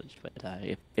public knowledge, but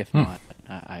if not,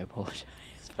 I apologize.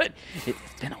 But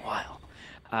it's been a while.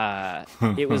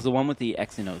 It was the one with the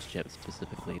Exynos chips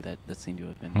specifically that seemed to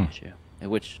have been the issue,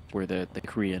 which were the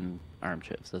Korean ARM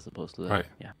chips as opposed to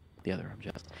the other ARM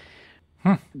chips.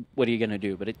 What are you going to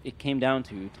do? But it came down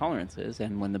to tolerances,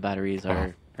 and when the batteries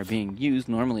are being used,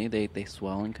 normally they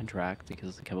swell and contract because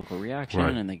of the chemical reaction,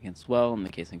 and they can swell, and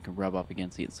the casing can rub up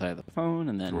against the inside of the phone,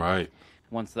 and then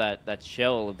once that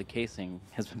shell of the casing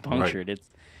has been punctured, it's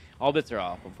all bets are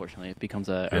off, unfortunately. It becomes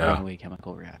a runaway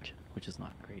chemical reaction, which is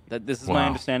not great. This is my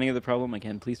understanding of the problem.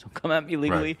 Again, please don't come at me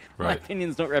legally. My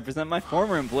opinions don't represent my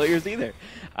former employers either.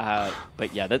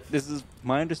 But yeah, this is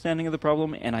my understanding of the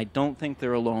problem, and I don't think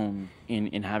they're alone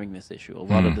in having this issue. A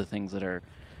lot of the things that are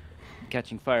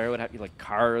catching fire, what have you, like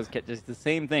cars, just the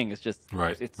same thing. It's just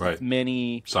it's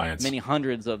many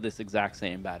hundreds of this exact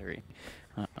same battery.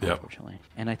 Unfortunately.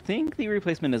 And I think the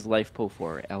replacement is LifePool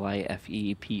 4,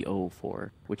 LifePO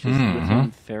 4, which is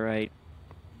lithium ferrite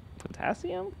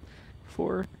potassium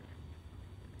 4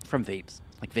 from vapes.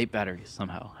 Like vape batteries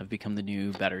somehow have become the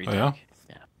new battery tech.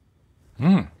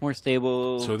 More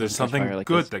stable. So there's something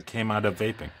good that came out of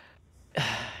vaping.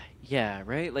 Yeah,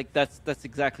 right? Like that's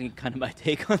exactly kind of my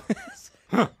take on this.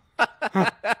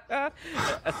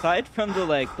 Aside from the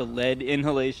lead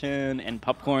inhalation and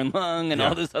popcorn lung and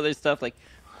all this other stuff, like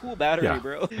cool battery,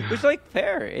 bro. Which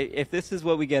fair. If this is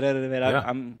what we get out of it,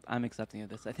 I'm accepting of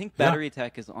this. I think battery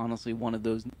tech is honestly one of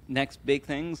those next big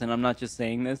things, and I'm not just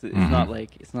saying this.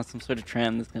 It's not some sort of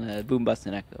trend that's gonna boom bust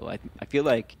and echo. I feel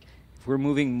like if we're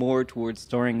moving more towards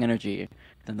storing energy,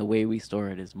 then the way we store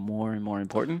it is more and more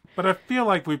important. But I feel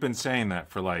like we've been saying that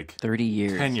for 30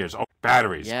 years. 10 years. Oh,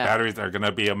 batteries. Yeah. Batteries are going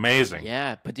to be amazing.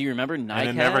 Yeah, but do you remember NiCad? And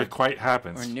it never quite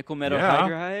happens. Or nickel metal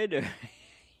hydride?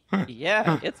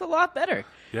 Yeah, it's a lot better.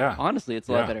 Yeah. Honestly, it's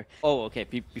a lot better. Oh, okay.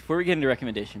 Before we get into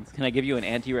recommendations, can I give you an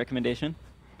anti-recommendation?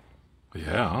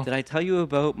 Yeah. Did I tell you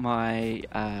about my,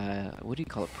 what do you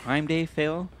call it, Prime Day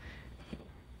fail?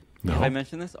 No. Have I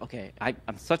mentioned this? Okay,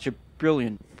 I'm such a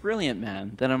brilliant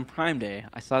man that on Prime Day,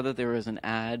 I saw that there was an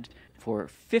ad for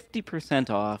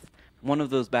 50% off one of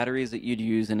those batteries that you'd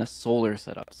use in a solar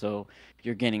setup. So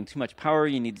you're getting too much power,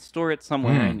 you need to store it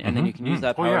somewhere, and then you can use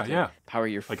that power to power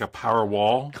your... Like a power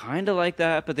wall? Kind of like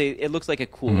that, but it looks like a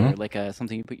cooler, like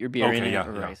something you put your beer in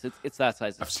or rice. It's that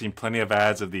size. I've seen plenty of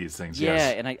ads of these things, yeah,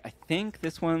 yes. And I think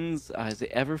this one's is the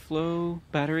Everflow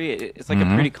battery. It's like a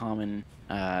pretty common...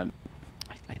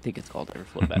 I think it's called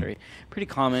Everflow battery. Pretty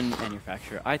common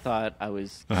manufacturer. I thought I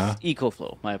was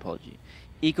EcoFlow. My apology.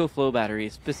 EcoFlow battery,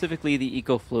 specifically the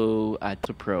EcoFlow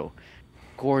Pro.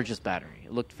 Gorgeous battery.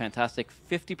 It looked fantastic.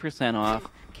 50% off.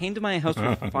 Came to my house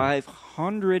for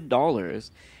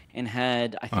 $500 and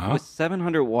had, I think it was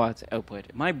 700 watts output.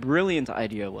 My brilliant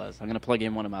idea was, I'm going to plug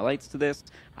in one of my lights to this.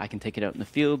 I can take it out in the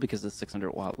field because it's a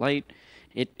 600 watt light.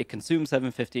 It consumes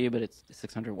 750, but it's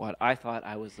 600 watt. I thought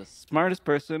I was the smartest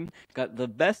person, got the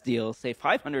best deal, say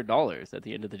 $500 at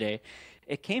the end of the day.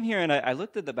 It came here and I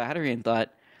looked at the battery and thought,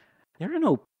 there are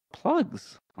no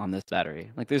plugs on this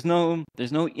battery. Like there's no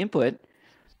input,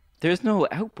 there's no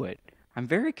output. I'm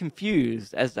very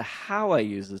confused as to how I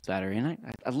use this battery. And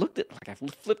I looked at, I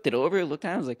flipped it over, looked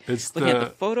at it, I was like, looking at the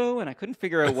photo, and I couldn't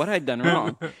figure out what I'd done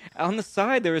wrong. On the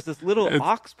side, there was this little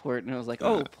aux port, and I was like,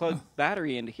 oh, plug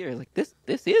battery into here. I was like, this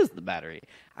is the battery.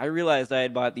 I realized I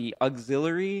had bought the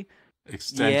auxiliary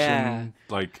extension,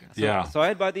 So I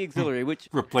had bought the auxiliary, which...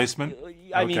 Replacement?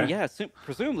 I mean, yeah,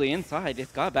 presumably inside,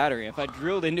 it's got battery. If I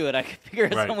drilled into it, I could figure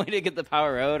out some way to get the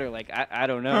power out, or I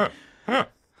don't know.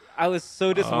 I was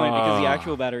so disappointed because the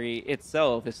actual Ah, battery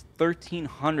itself is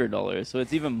 $1,300, so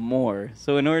it's even more.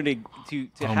 So in order to oh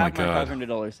my have my God.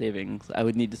 $500 savings, I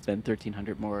would need to spend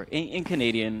 1,300 more in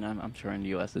Canadian. I'm sure in the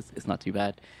US it's not too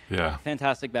bad. Yeah.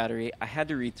 Fantastic battery. I had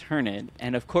to return it,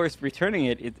 and of course, returning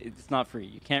it's not free.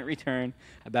 You can't return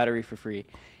a battery for free.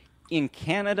 In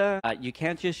Canada, you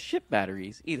can't just ship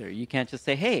batteries either. You can't just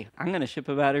say, "Hey, I'm going to ship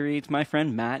a battery to my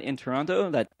friend Matt in Toronto."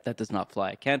 That does not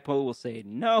fly. Canpo will say,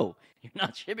 "No, you're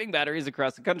not shipping batteries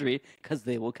across the country because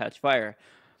they will catch fire."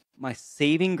 My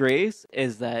saving grace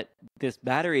is that this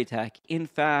battery tech, in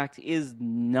fact, is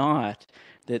not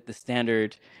the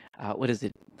standard. What is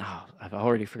it? Oh, I've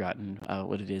already forgotten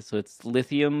what it is. So it's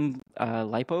lithium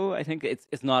lipo. I think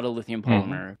it's not a lithium Hmm.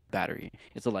 polymer battery.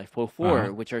 It's a LifePool Uh-huh.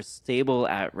 4, which are stable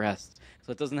at rest.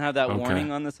 So it doesn't have that Okay.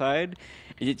 warning on the side.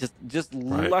 It just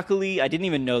Right. luckily, I didn't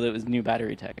even know that it was new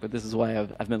battery tech. But this is why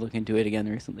I've been looking into it again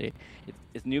recently.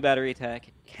 It's new battery tech.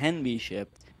 It can be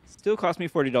shipped. Still cost me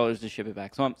 $40 to ship it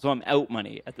back, so I'm out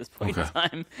money at this point in Okay.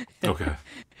 time. Okay.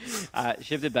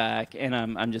 Shipped it back, and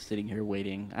I'm just sitting here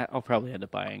waiting. I'll probably end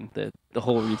up buying the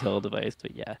whole retail device,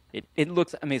 but yeah, it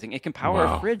looks amazing. It can power a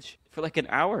Wow. fridge for like an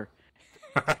hour.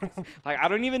 Like I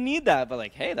don't even need that, but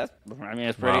like, hey, I mean,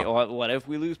 it's pretty. Wow. What if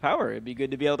we lose power? It'd be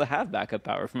good to be able to have backup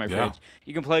power for my Yeah. fridge.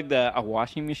 You can plug a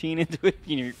washing machine into it.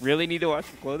 You really need to wash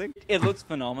your clothing. It looks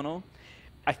phenomenal.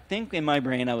 I think in my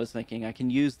brain I was thinking I can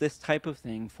use this type of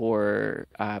thing for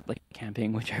like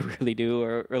camping, which I really do,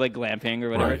 or like glamping or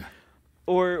whatever, Right.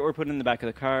 or put it in the back of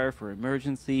the car for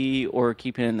emergency, or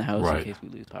keep it in the house in Right. case we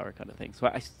lose power, kind of thing. So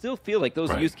I still feel like those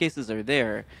Right. use cases are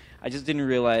there. I just didn't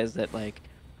realize that like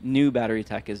new battery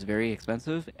tech is very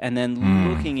expensive. And then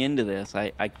Mm. looking into this,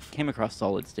 I came across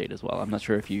solid state as well. I'm not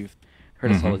sure if you've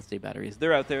heard of Hmm. solid state batteries.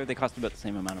 They're out there. They cost about the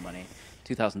same amount of money.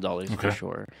 $2,000 for Okay.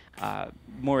 sure.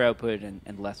 More output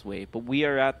and less weight. But we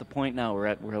are at the point now.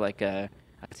 We're like a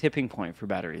tipping point for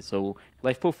batteries. So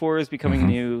LifePool 4 is becoming Hmm.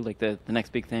 new, like the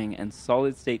next big thing, and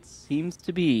solid state seems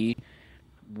to be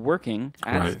working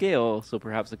at Right. scale. So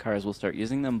perhaps the cars will start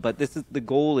using them. But this is the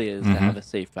goal is to Hmm. have a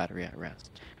safe battery at rest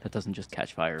that doesn't just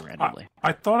catch fire I, randomly.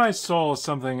 I thought I saw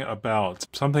something about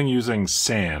something using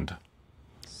sand.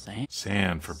 Sand.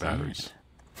 Sand for batteries.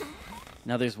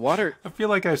 Now there's water. I feel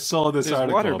like I saw this There's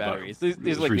article water about batteries. These are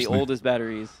this like the recently. oldest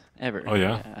batteries ever. Oh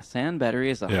yeah? A sand battery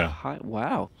is a Yeah. high.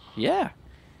 Wow. Yeah.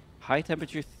 High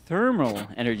temperature thermal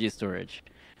energy storage.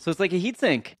 So it's like a heat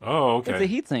sink. Oh, It's a okay.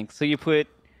 heat sink. So you put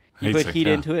Heat sink, heat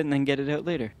yeah. into it and then get it out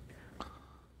later.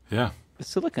 Yeah.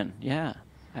 Silicon. Yeah.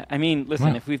 I mean, listen.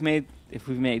 Yeah. If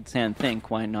we've made sand think,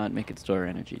 why not make it store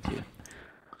energy too?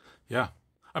 Yeah.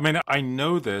 I mean, I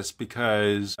know this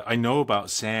because I know about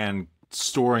sand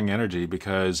storing energy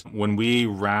because when we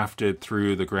rafted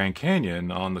through the Grand Canyon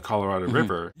on the Colorado Mm-hmm.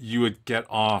 River, you would get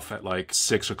off at like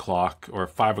 6 o'clock or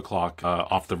 5 o'clock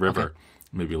off the river, Okay.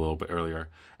 maybe a little bit earlier.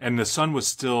 And the sun was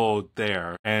still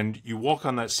there. And you walk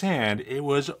on that sand, it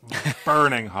was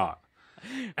burning hot.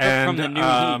 From And the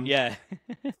noon heat. Yeah.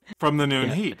 from the noon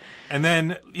Yeah. heat. And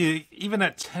then even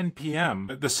at 10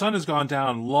 p.m., the sun has gone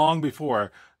down long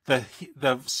before the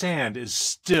sand is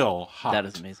still hot. That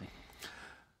is amazing.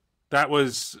 That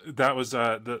was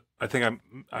the I think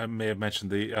I may have mentioned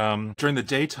the during the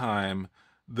daytime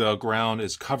the ground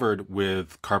is covered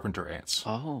with carpenter ants,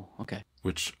 Oh, okay.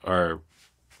 which are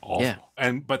awful.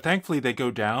 Yeah. But thankfully they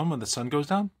go down when the sun goes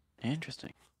down,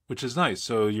 Interesting. which is nice.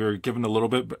 So you're given a little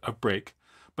bit of break.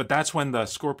 But that's when the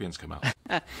scorpions come out.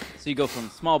 So you go from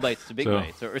small bites to big So-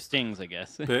 bites, or stings, I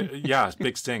guess. Yeah,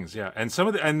 big stings. Yeah, and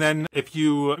and then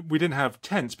we didn't have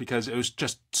tents because it was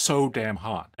just so damn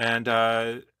hot. And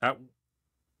I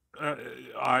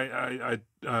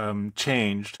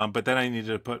changed, but then I needed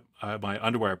to put my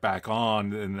underwear back on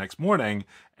the next morning,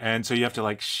 and so you have to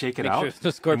like shake it Make out. sure the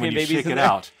And scorpion when you babies shake in it there.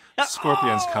 out,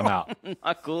 scorpions come out.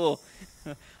 Not cool.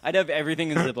 I'd have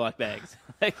everything in Ziploc bags.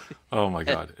 Like, Oh my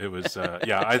god, it was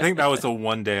yeah. I think that was the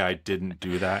one day I didn't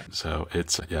do that. So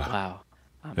it's yeah. wow.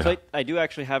 Yeah. So I do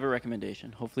actually have a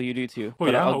recommendation. Hopefully you do too. Oh,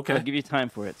 But yeah? I'll Okay. give you time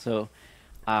for it. So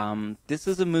this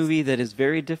is a movie that is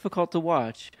very difficult to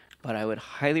watch, but I would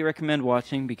highly recommend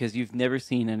watching because you've never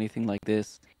seen anything like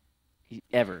this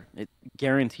ever.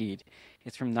 Guaranteed.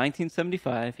 It's from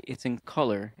 1975. It's in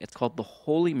color. It's called The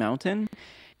Holy Mountain.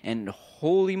 And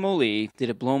holy moly, did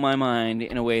it blow my mind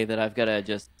in a way that I've got to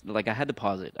just, like, I had to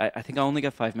pause it. I think I only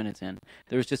got 5 minutes in.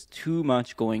 There was just too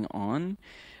much going on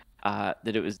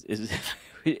that it was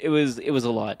it was a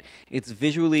lot. It's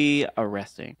visually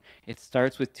arresting. It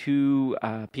starts with two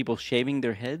people shaving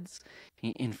their heads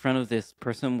in front of this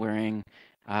person wearing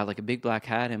like a big black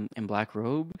hat and black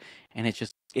robe, and it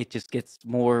just gets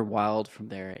more wild from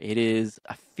there. It is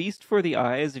a feast for the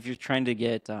eyes if you're trying to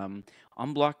get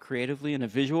unblocked creatively in a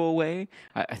visual way.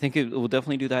 I think it will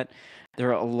definitely do that. There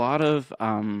are a lot of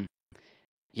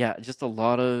just a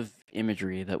lot of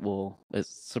imagery that will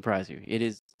surprise you. It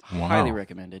is highly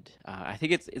recommended. I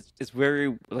think it's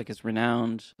very like it's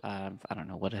renowned. I don't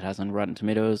know what it has on Rotten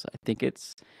Tomatoes. I think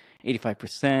it's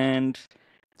 85%,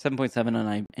 7.7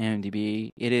 on IMDb.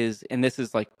 It is, and this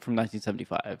is like from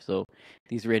 1975, so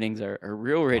these ratings are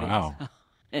real ratings. Wow.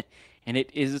 And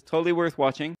it is totally worth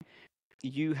watching.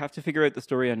 You have to figure out the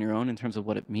story on your own in terms of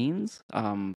what it means,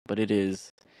 but it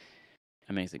is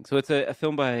amazing. So it's a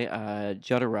film by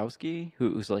Jodorowsky,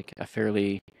 who's like a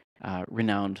fairly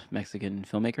renowned Mexican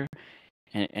filmmaker,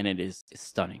 and it is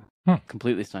stunning,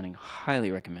 completely stunning.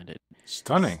 Highly recommended.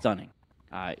 Stunning.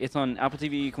 It's on Apple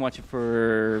TV. You can watch it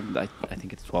for I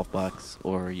think it's $12,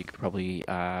 or you could probably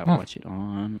watch it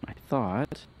on. I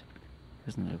thought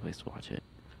there's another place to watch it.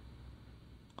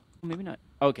 Maybe not.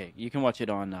 Okay, you can watch it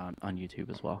on YouTube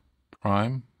as well.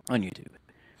 Prime on YouTube.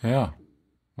 Yeah.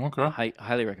 Okay.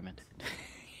 Highly recommend it.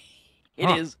 It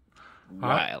is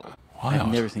wild. Wow. I've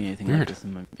never seen anything like this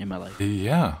in my life.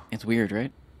 Yeah. It's weird,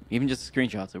 right? Even just the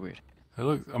screenshots are weird.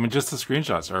 Just the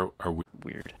screenshots are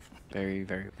weird. Very,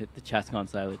 very. The chat's gone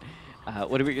silent.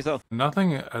 What about yourself?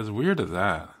 Nothing as weird as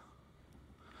that.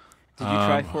 Did you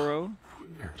try 4.0?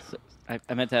 Weird. So,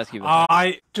 I meant to ask you about that.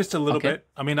 I just a little bit.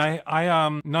 I mean,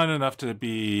 I not enough to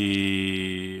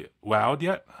be wowed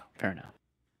yet. Fair enough.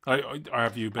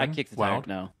 Have you been? I kicked the wowed?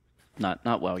 tire. No,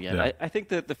 not well yet. Yeah. I think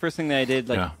that the first thing that I did,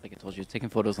 like I told you, taking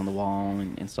photos on the wall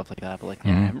and stuff like that. But I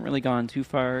haven't really gone too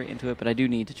far into it. But I do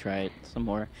need to try it some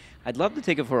more. I'd love to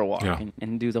take it for a walk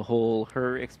and do the whole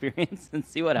her experience and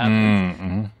see what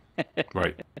happens.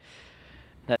 Right.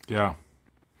 Yeah.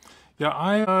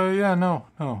 Yeah, no.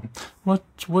 What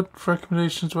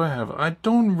recommendations do I have? I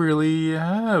don't really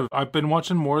have. I've been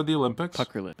watching more of the Olympics.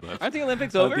 Pucker Olympics. Aren't the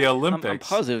Olympics over? The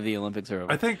Olympics. I'm positive the Olympics are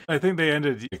over. I think they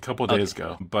ended a couple of days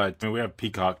ago. But I mean, we have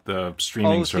Peacock, the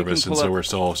streaming service, and so we're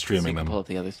still streaming them. Pull up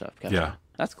the other stuff. Gotcha. Yeah.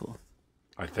 That's cool.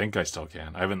 I think I still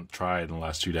can. I haven't tried in the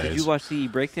last 2 days. Did you watch the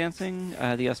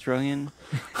breakdancing, the Australian?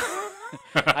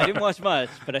 I didn't watch much,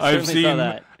 but I certainly saw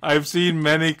that. I've seen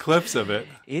many clips of it.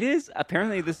 It is,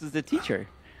 apparently this is the teacher,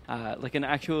 like an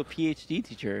actual PhD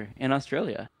teacher in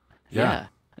Australia. Yeah.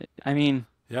 I mean.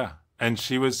 Yeah. And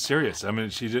she was serious. I mean,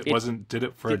 she did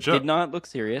it for a joke. Did not look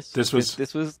serious. This was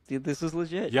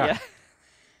legit. Yeah.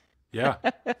 Yeah.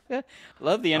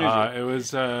 Love the energy. It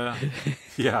was,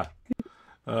 yeah.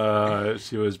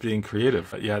 She was being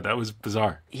creative. Yeah, that was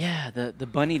bizarre. Yeah, the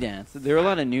bunny dance. There are a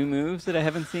lot of new moves that I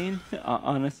haven't seen,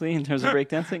 honestly, in terms of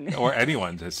breakdancing. Or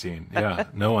anyone has seen. Yeah,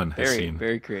 no one has seen.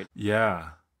 Very creative.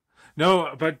 Yeah.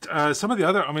 No, but some of the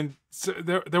other, I mean,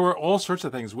 there were all sorts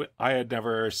of things I had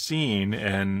never seen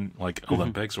in, like,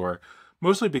 Olympics, or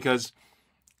mostly because,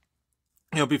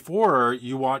 before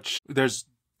you watch,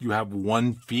 you have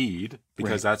one feed,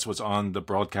 because that's what's on the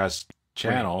broadcast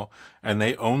channel, and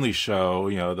they only show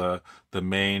the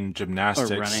main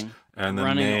gymnastics and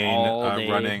the main all day,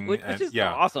 running, which is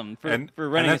awesome for running.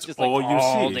 And that's it's just all like you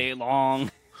all see day long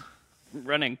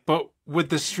running. But with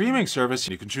the streaming service,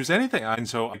 you can choose anything, and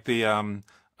so like there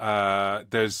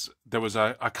was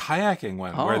a kayaking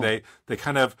one where they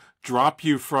kind of drop the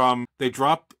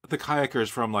kayakers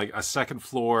from like a second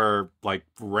floor like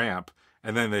ramp.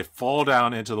 And then they fall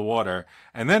down into the water,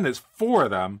 and then there's 4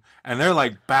 of them, and they're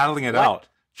like battling it out,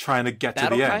 trying to get to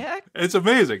the end. Kayak? It's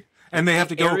amazing, and they have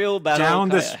to go down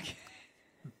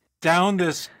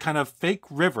this kind of fake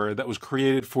river that was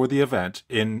created for the event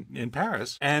in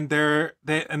Paris, and then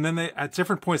they at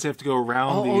different points they have to go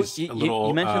around these little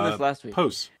you mentioned this last week.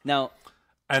 Posts now,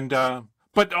 and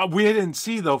but we didn't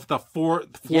see the four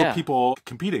people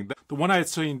competing. The one I had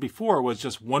seen before was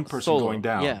just one person going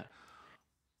down. Yeah.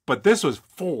 But this was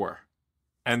 4,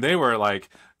 and they were like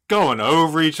going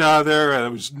over each other, and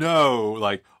it was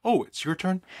it's your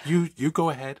turn. You go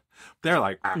ahead. They're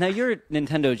like, now you're a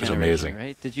Nintendo generation,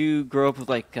 right? Did you grow up with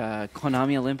like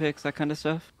Konami Olympics, that kind of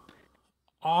stuff?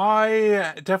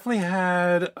 I definitely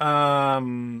had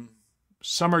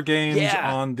summer games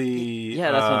on the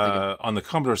on the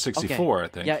Commodore 64, I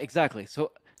think. Yeah, exactly.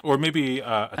 So or maybe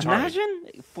Atari. Imagine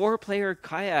 4-player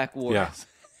kayak wars. Yeah.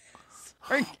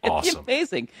 It's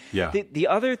amazing. Yeah. The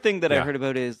other thing that I heard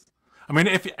about is, I mean,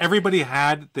 if everybody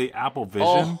had the Apple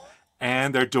Vision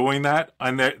and they're doing that,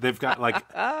 and they've got like,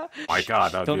 my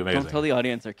God, that would be amazing. Don't tell the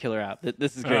audience our killer app.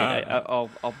 This is great. I'll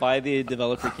buy the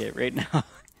developer kit right now.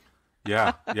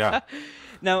 Yeah.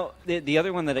 Now, the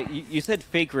other one that you said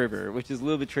fake river, which is a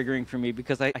little bit triggering for me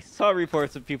because I saw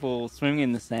reports of people swimming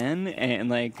in the Seine and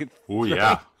like Oh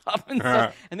yeah. up and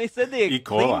stuff, and they said they E. had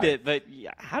cleaned coli. it, but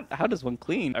how does one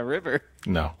clean a river?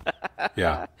 No.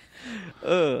 Yeah.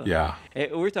 Ugh. Yeah.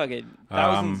 We're talking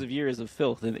thousands of years of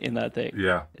filth in that thing.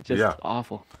 Yeah. It's just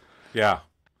awful. Yeah.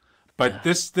 But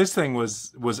this thing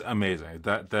was amazing.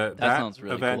 That sounds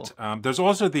really event. cool. There's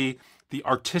also the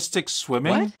artistic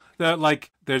swimming. What?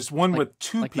 There's one with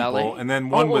two like people ballet? and then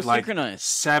one with like synchronized.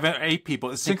 7 or 8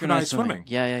 people. It's synchronized swimming.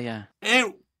 Yeah.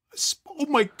 Oh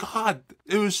my god!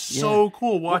 It was so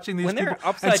cool watching these when people. they're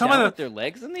upside down with their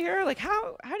legs in the air. Like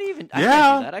how do you even? I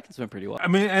can't do that. I can swim pretty well. I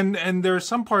mean, and there are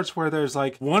some parts where there's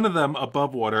like one of them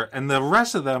above water and the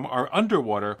rest of them are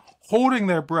underwater, holding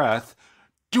their breath,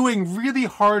 doing really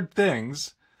hard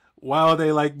things while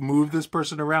they like move this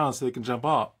person around so they can jump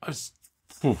off.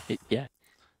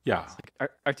 Yeah. It's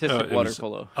like artistic water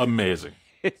polo. Amazing.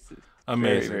 It's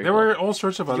amazing. Very there cool. were all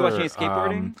sorts of Did other. you watch any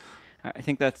skateboarding? I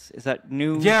think is that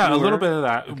new? Yeah, newer? a little bit of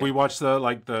that. Okay. We watched the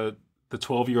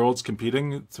 12-year-olds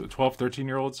competing, 12,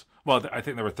 13-year-olds. Well, I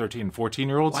think there were 13 and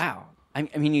 14-year-olds. Wow. I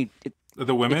mean,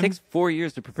 The women? It takes 4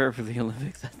 years to prepare for the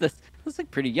Olympics. That's like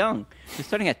pretty young. You're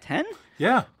starting at 10?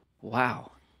 Yeah.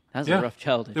 Wow. That's a rough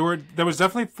childhood. There was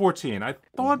definitely 14. I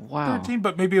thought 13,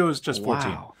 but maybe it was just 14.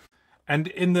 Wow.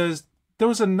 And there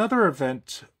was another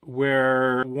event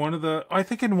where I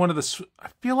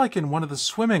feel like in one of the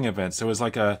swimming events, there was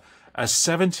like a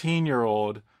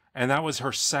 17-year-old, and that was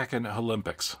her second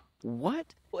Olympics.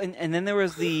 What? And then there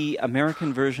was the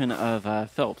American version of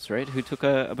Phelps, right? Who took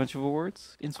a bunch of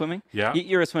awards in swimming. Yeah.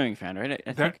 You're a swimming fan, right?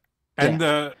 I think. And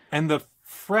the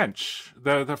French,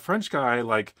 the French guy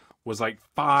was like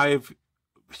 5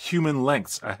 human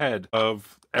lengths ahead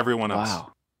of everyone else.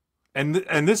 Wow. And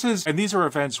these are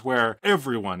events where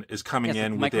everyone is coming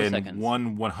in within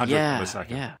 1/100th of a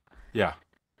second. Yeah.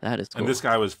 That is cool. And this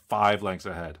guy was 5 lengths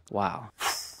ahead. Wow.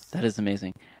 That is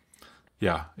amazing.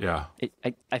 Yeah.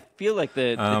 I feel like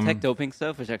the tech doping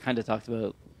stuff, which I kind of talked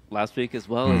about last week as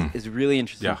well, is really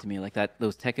interesting to me. Like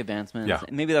those tech advancements. Yeah.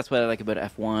 And maybe that's what I like about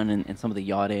F1 and some of the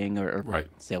yachting or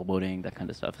sailboating, that kind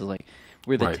of stuff, is like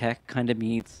where the tech kind of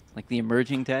meets like the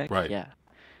emerging tech. Right. Yeah.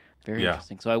 Very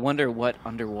interesting. So I wonder what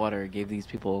underwater gave these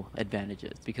people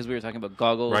advantages, because we were talking about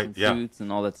goggles and suits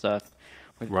and all that stuff.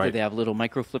 Where they have little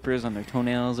micro flippers on their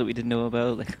toenails that we didn't know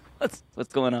about. Like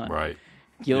what's going on? Right.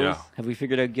 Gills? Yeah. Have we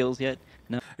figured out gills yet?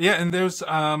 No. Yeah, and there's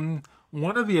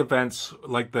one of the events,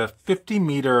 like the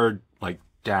 50-meter like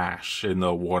dash in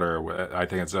the water. I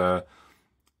think it's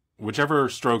whichever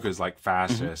stroke is like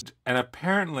fastest. And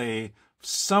apparently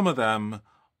some of them,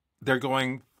 they're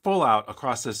going full out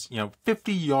across this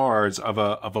 50 yards of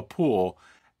a pool,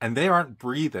 and they aren't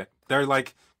breathing. They're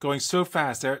like going so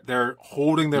fast. They're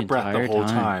holding their breath the whole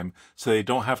time, so they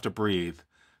don't have to breathe.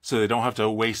 So they don't have to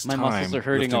waste time. My muscles are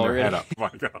hurting lifting already. their head up. Oh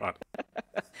my god.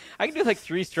 I can do like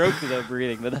 3 strokes without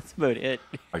breathing, but that's about it.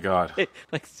 My god.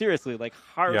 Like seriously, like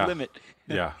hard limit.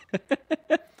 Yeah.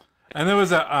 And there was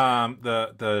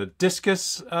the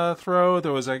discus throw.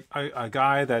 There was a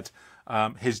guy that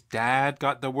his dad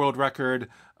got the world record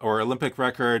or Olympic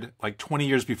record like 20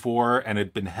 years before, and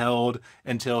had been held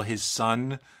until his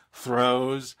son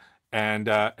throws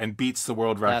and beats the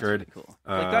world record. That's cool.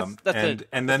 Like that's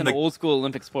an old school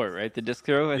Olympic sport, right? The disc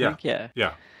throw, I think. Yeah.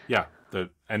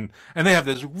 And they have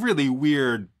this really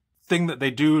weird thing that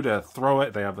they do to throw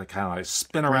it. They have kind of like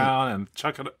spin around and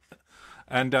chuck it.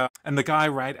 And the guy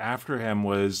right after him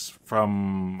was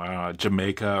from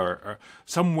Jamaica or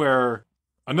somewhere,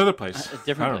 another place.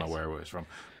 I don't know where it was from,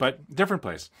 but different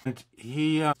place. And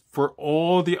he, for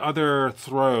all the other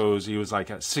throws, he was like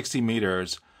at 60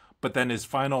 meters. But then his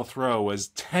final throw was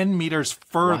 10 meters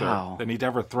further than he'd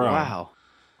ever thrown. Wow.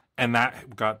 And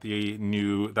that got the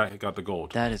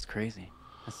gold. That is crazy.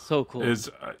 That's so cool.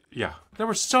 There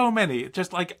were so many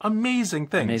just like amazing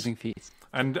things. Amazing feats.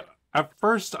 And at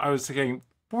first I was thinking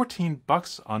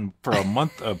 $14 for a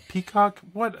month of Peacock.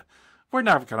 What? We're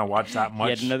never going to watch that much.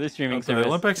 Yet another streaming for the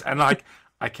Olympics, and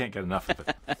I can't get enough of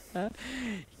it.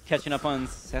 Catching up on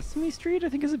Sesame Street, I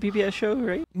think, is a PBS show,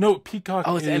 right? No, Peacock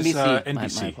is NBC.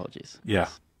 NBC. My apologies. Yeah.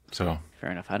 So fair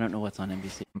enough. I don't know what's on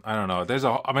NBC. I don't know. There's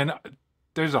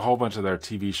a whole bunch of their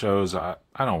TV shows. I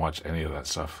don't watch any of that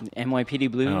stuff.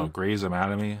 NYPD Blue. I don't know. Grey's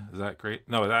Anatomy. Is that great?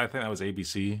 No, I think that was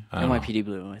ABC. NYPD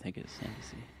Blue, I think, is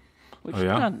NBC. Which is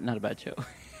not a bad show.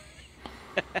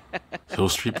 Hill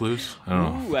Street Blues? I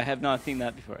don't know. I have not seen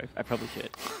that before. I probably should.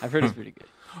 I've heard it's pretty good.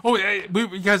 Oh,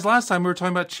 you guys, last time we were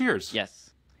talking about Cheers. Yes.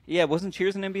 Yeah, wasn't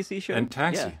Cheers an NBC show? And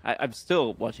Taxi. Yeah, I'm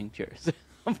still watching Cheers.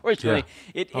 Unfortunately,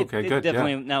 Yeah. it Okay, it good.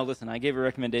 definitely. Yeah. Now, listen, I gave a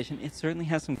recommendation. It certainly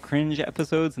has some cringe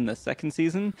episodes in the second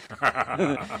season.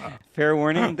 Fair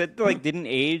warning that like didn't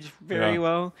age very Yeah.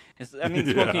 well. I mean,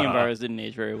 smoking in Yeah. bars didn't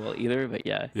age very well either. But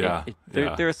yeah, Yeah.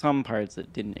 Yeah. there are some parts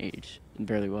that didn't age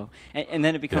very well, and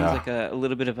then it becomes Yeah. like a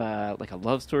little bit of a like a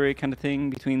love story kind of thing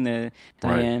between the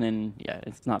Right. Diane and yeah,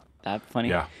 it's not that funny.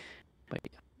 Yeah. But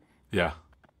yeah, Yeah.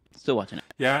 still watching it.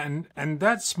 Yeah, and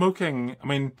that smoking, I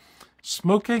mean,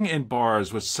 smoking in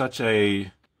bars was such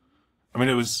a, I mean,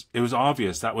 it was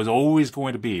obvious that was always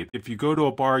going to be. If you go to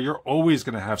a bar, you're always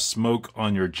going to have smoke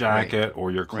on your jacket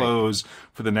or your clothes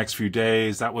for the next few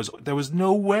days. There was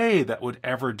no way that would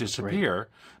ever disappear. Right.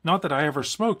 Not that I ever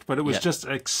smoked, but it was just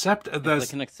accepted as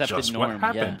like an accepted just norm, what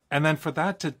happened. yeah. And then for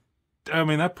that to, I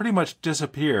mean, that pretty much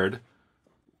disappeared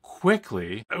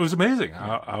quickly. It was amazing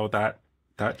how that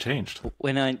changed.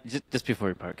 When I just before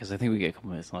we part, because I think we get a couple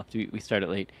minutes left. We started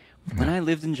late. When I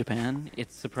lived in Japan,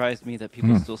 it surprised me that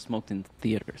people still smoked in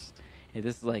theaters. Yeah,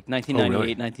 this is like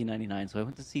 1998, 1999. So I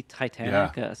went to see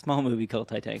Titanic, a small movie called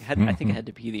Titanic. I think I had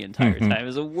to pee the entire time. It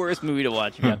was the worst movie to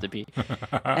watch if you have to pee.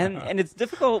 And it's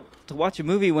difficult to watch a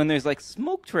movie when there's like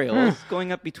smoke trails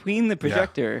going up between the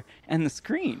projector and the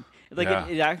screen. Like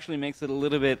it actually makes it a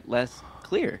little bit less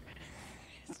clear.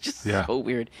 It's just so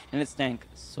weird, and it stank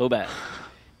so bad.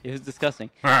 It was disgusting.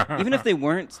 Even if they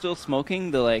weren't still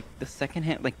smoking, the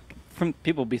secondhand, like from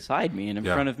people beside me and in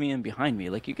front of me and behind me,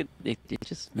 like you could, it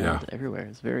just smelled everywhere.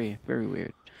 It's very, very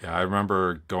weird. Yeah, I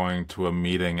remember going to a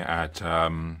meeting at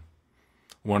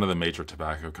one of the major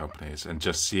tobacco companies and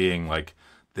just seeing like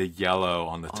the yellow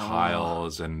on the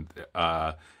tiles and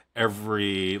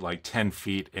every like 10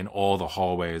 feet in all the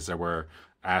hallways there were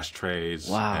ashtrays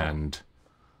and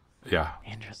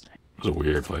Interesting. It was a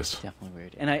weird place. Definitely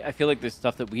weird. And I feel like there's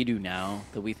stuff that we do now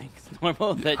that we think is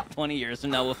normal that 20 years from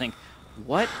now we'll think,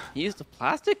 what? You used a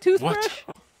plastic toothbrush?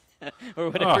 Or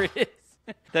whatever it is.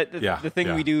 The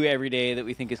thing we do every day that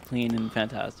we think is clean and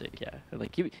fantastic. Yeah.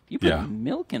 Like you put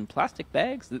milk in plastic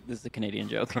bags? This is a Canadian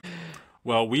joke.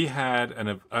 Well, we had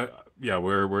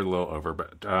we're a little over,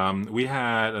 but we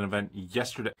had an event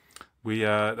yesterday. We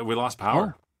lost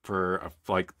power. For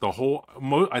like the whole,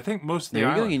 I think most of the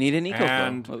island. There you go. You need an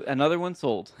eco another one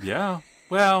sold. Yeah.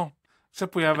 Well,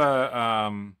 except we have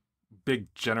a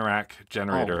big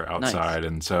generator outside,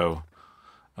 and so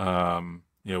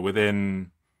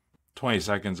within 20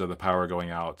 seconds of the power going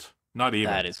out, not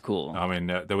even. That is cool. I mean,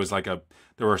 there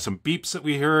were some beeps that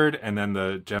we heard, and then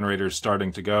the generator's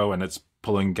starting to go, and it's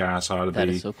pulling gas out of that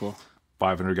is so cool.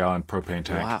 500-gallon propane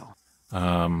tank.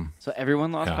 Wow. So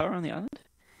everyone lost power on the island?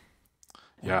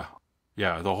 Yeah.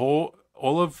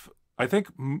 I think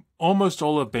almost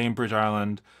all of Bainbridge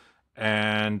Island,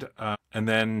 and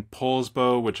then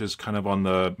Poulsbo, which is kind of on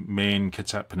the main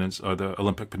Kitsap Peninsula, or the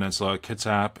Olympic Peninsula,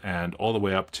 Kitsap, and all the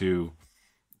way up to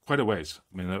quite a ways.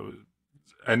 I mean,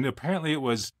 and apparently it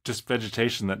was just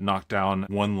vegetation that knocked down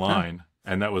one line,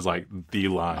 and that was like the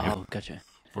line. Oh, gotcha.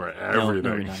 For everything.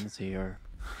 No redundancy or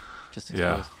just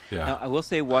exposed. Yeah. Now, I will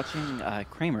say, watching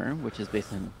Kramer, which is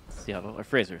based in Seattle, or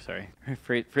Fraser, sorry,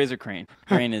 Fraser Crane.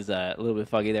 Crane is a little bit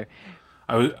foggy there.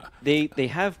 They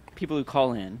have people who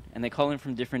call in, and they call in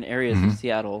from different areas of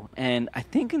Seattle. And I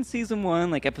think in season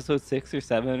 1, like episode 6 or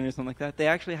 7 or something like that, they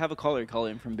actually have a caller call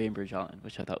in from Bainbridge Island,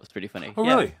 which I thought was pretty funny. Oh,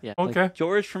 really? Yeah. Okay. Like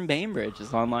George from Bainbridge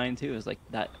is online too. It's like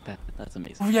that's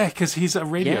amazing. Oh yeah, because he's a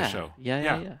radio show.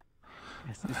 Yeah.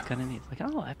 It's kind of neat. It's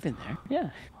like, oh, I've been there. Yeah,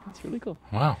 it's really cool.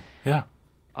 Wow. Yeah.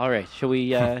 All right, shall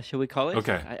we call it?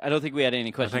 Okay. I don't think we had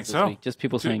any questions this week. Just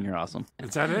people saying you're awesome.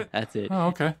 Is that it? That's it. Oh,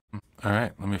 okay. All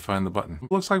right, let me find the button.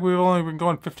 Looks like we've only been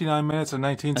going 59 minutes and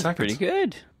 19 seconds. Pretty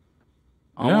good.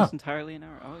 Almost entirely an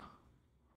hour. Oh.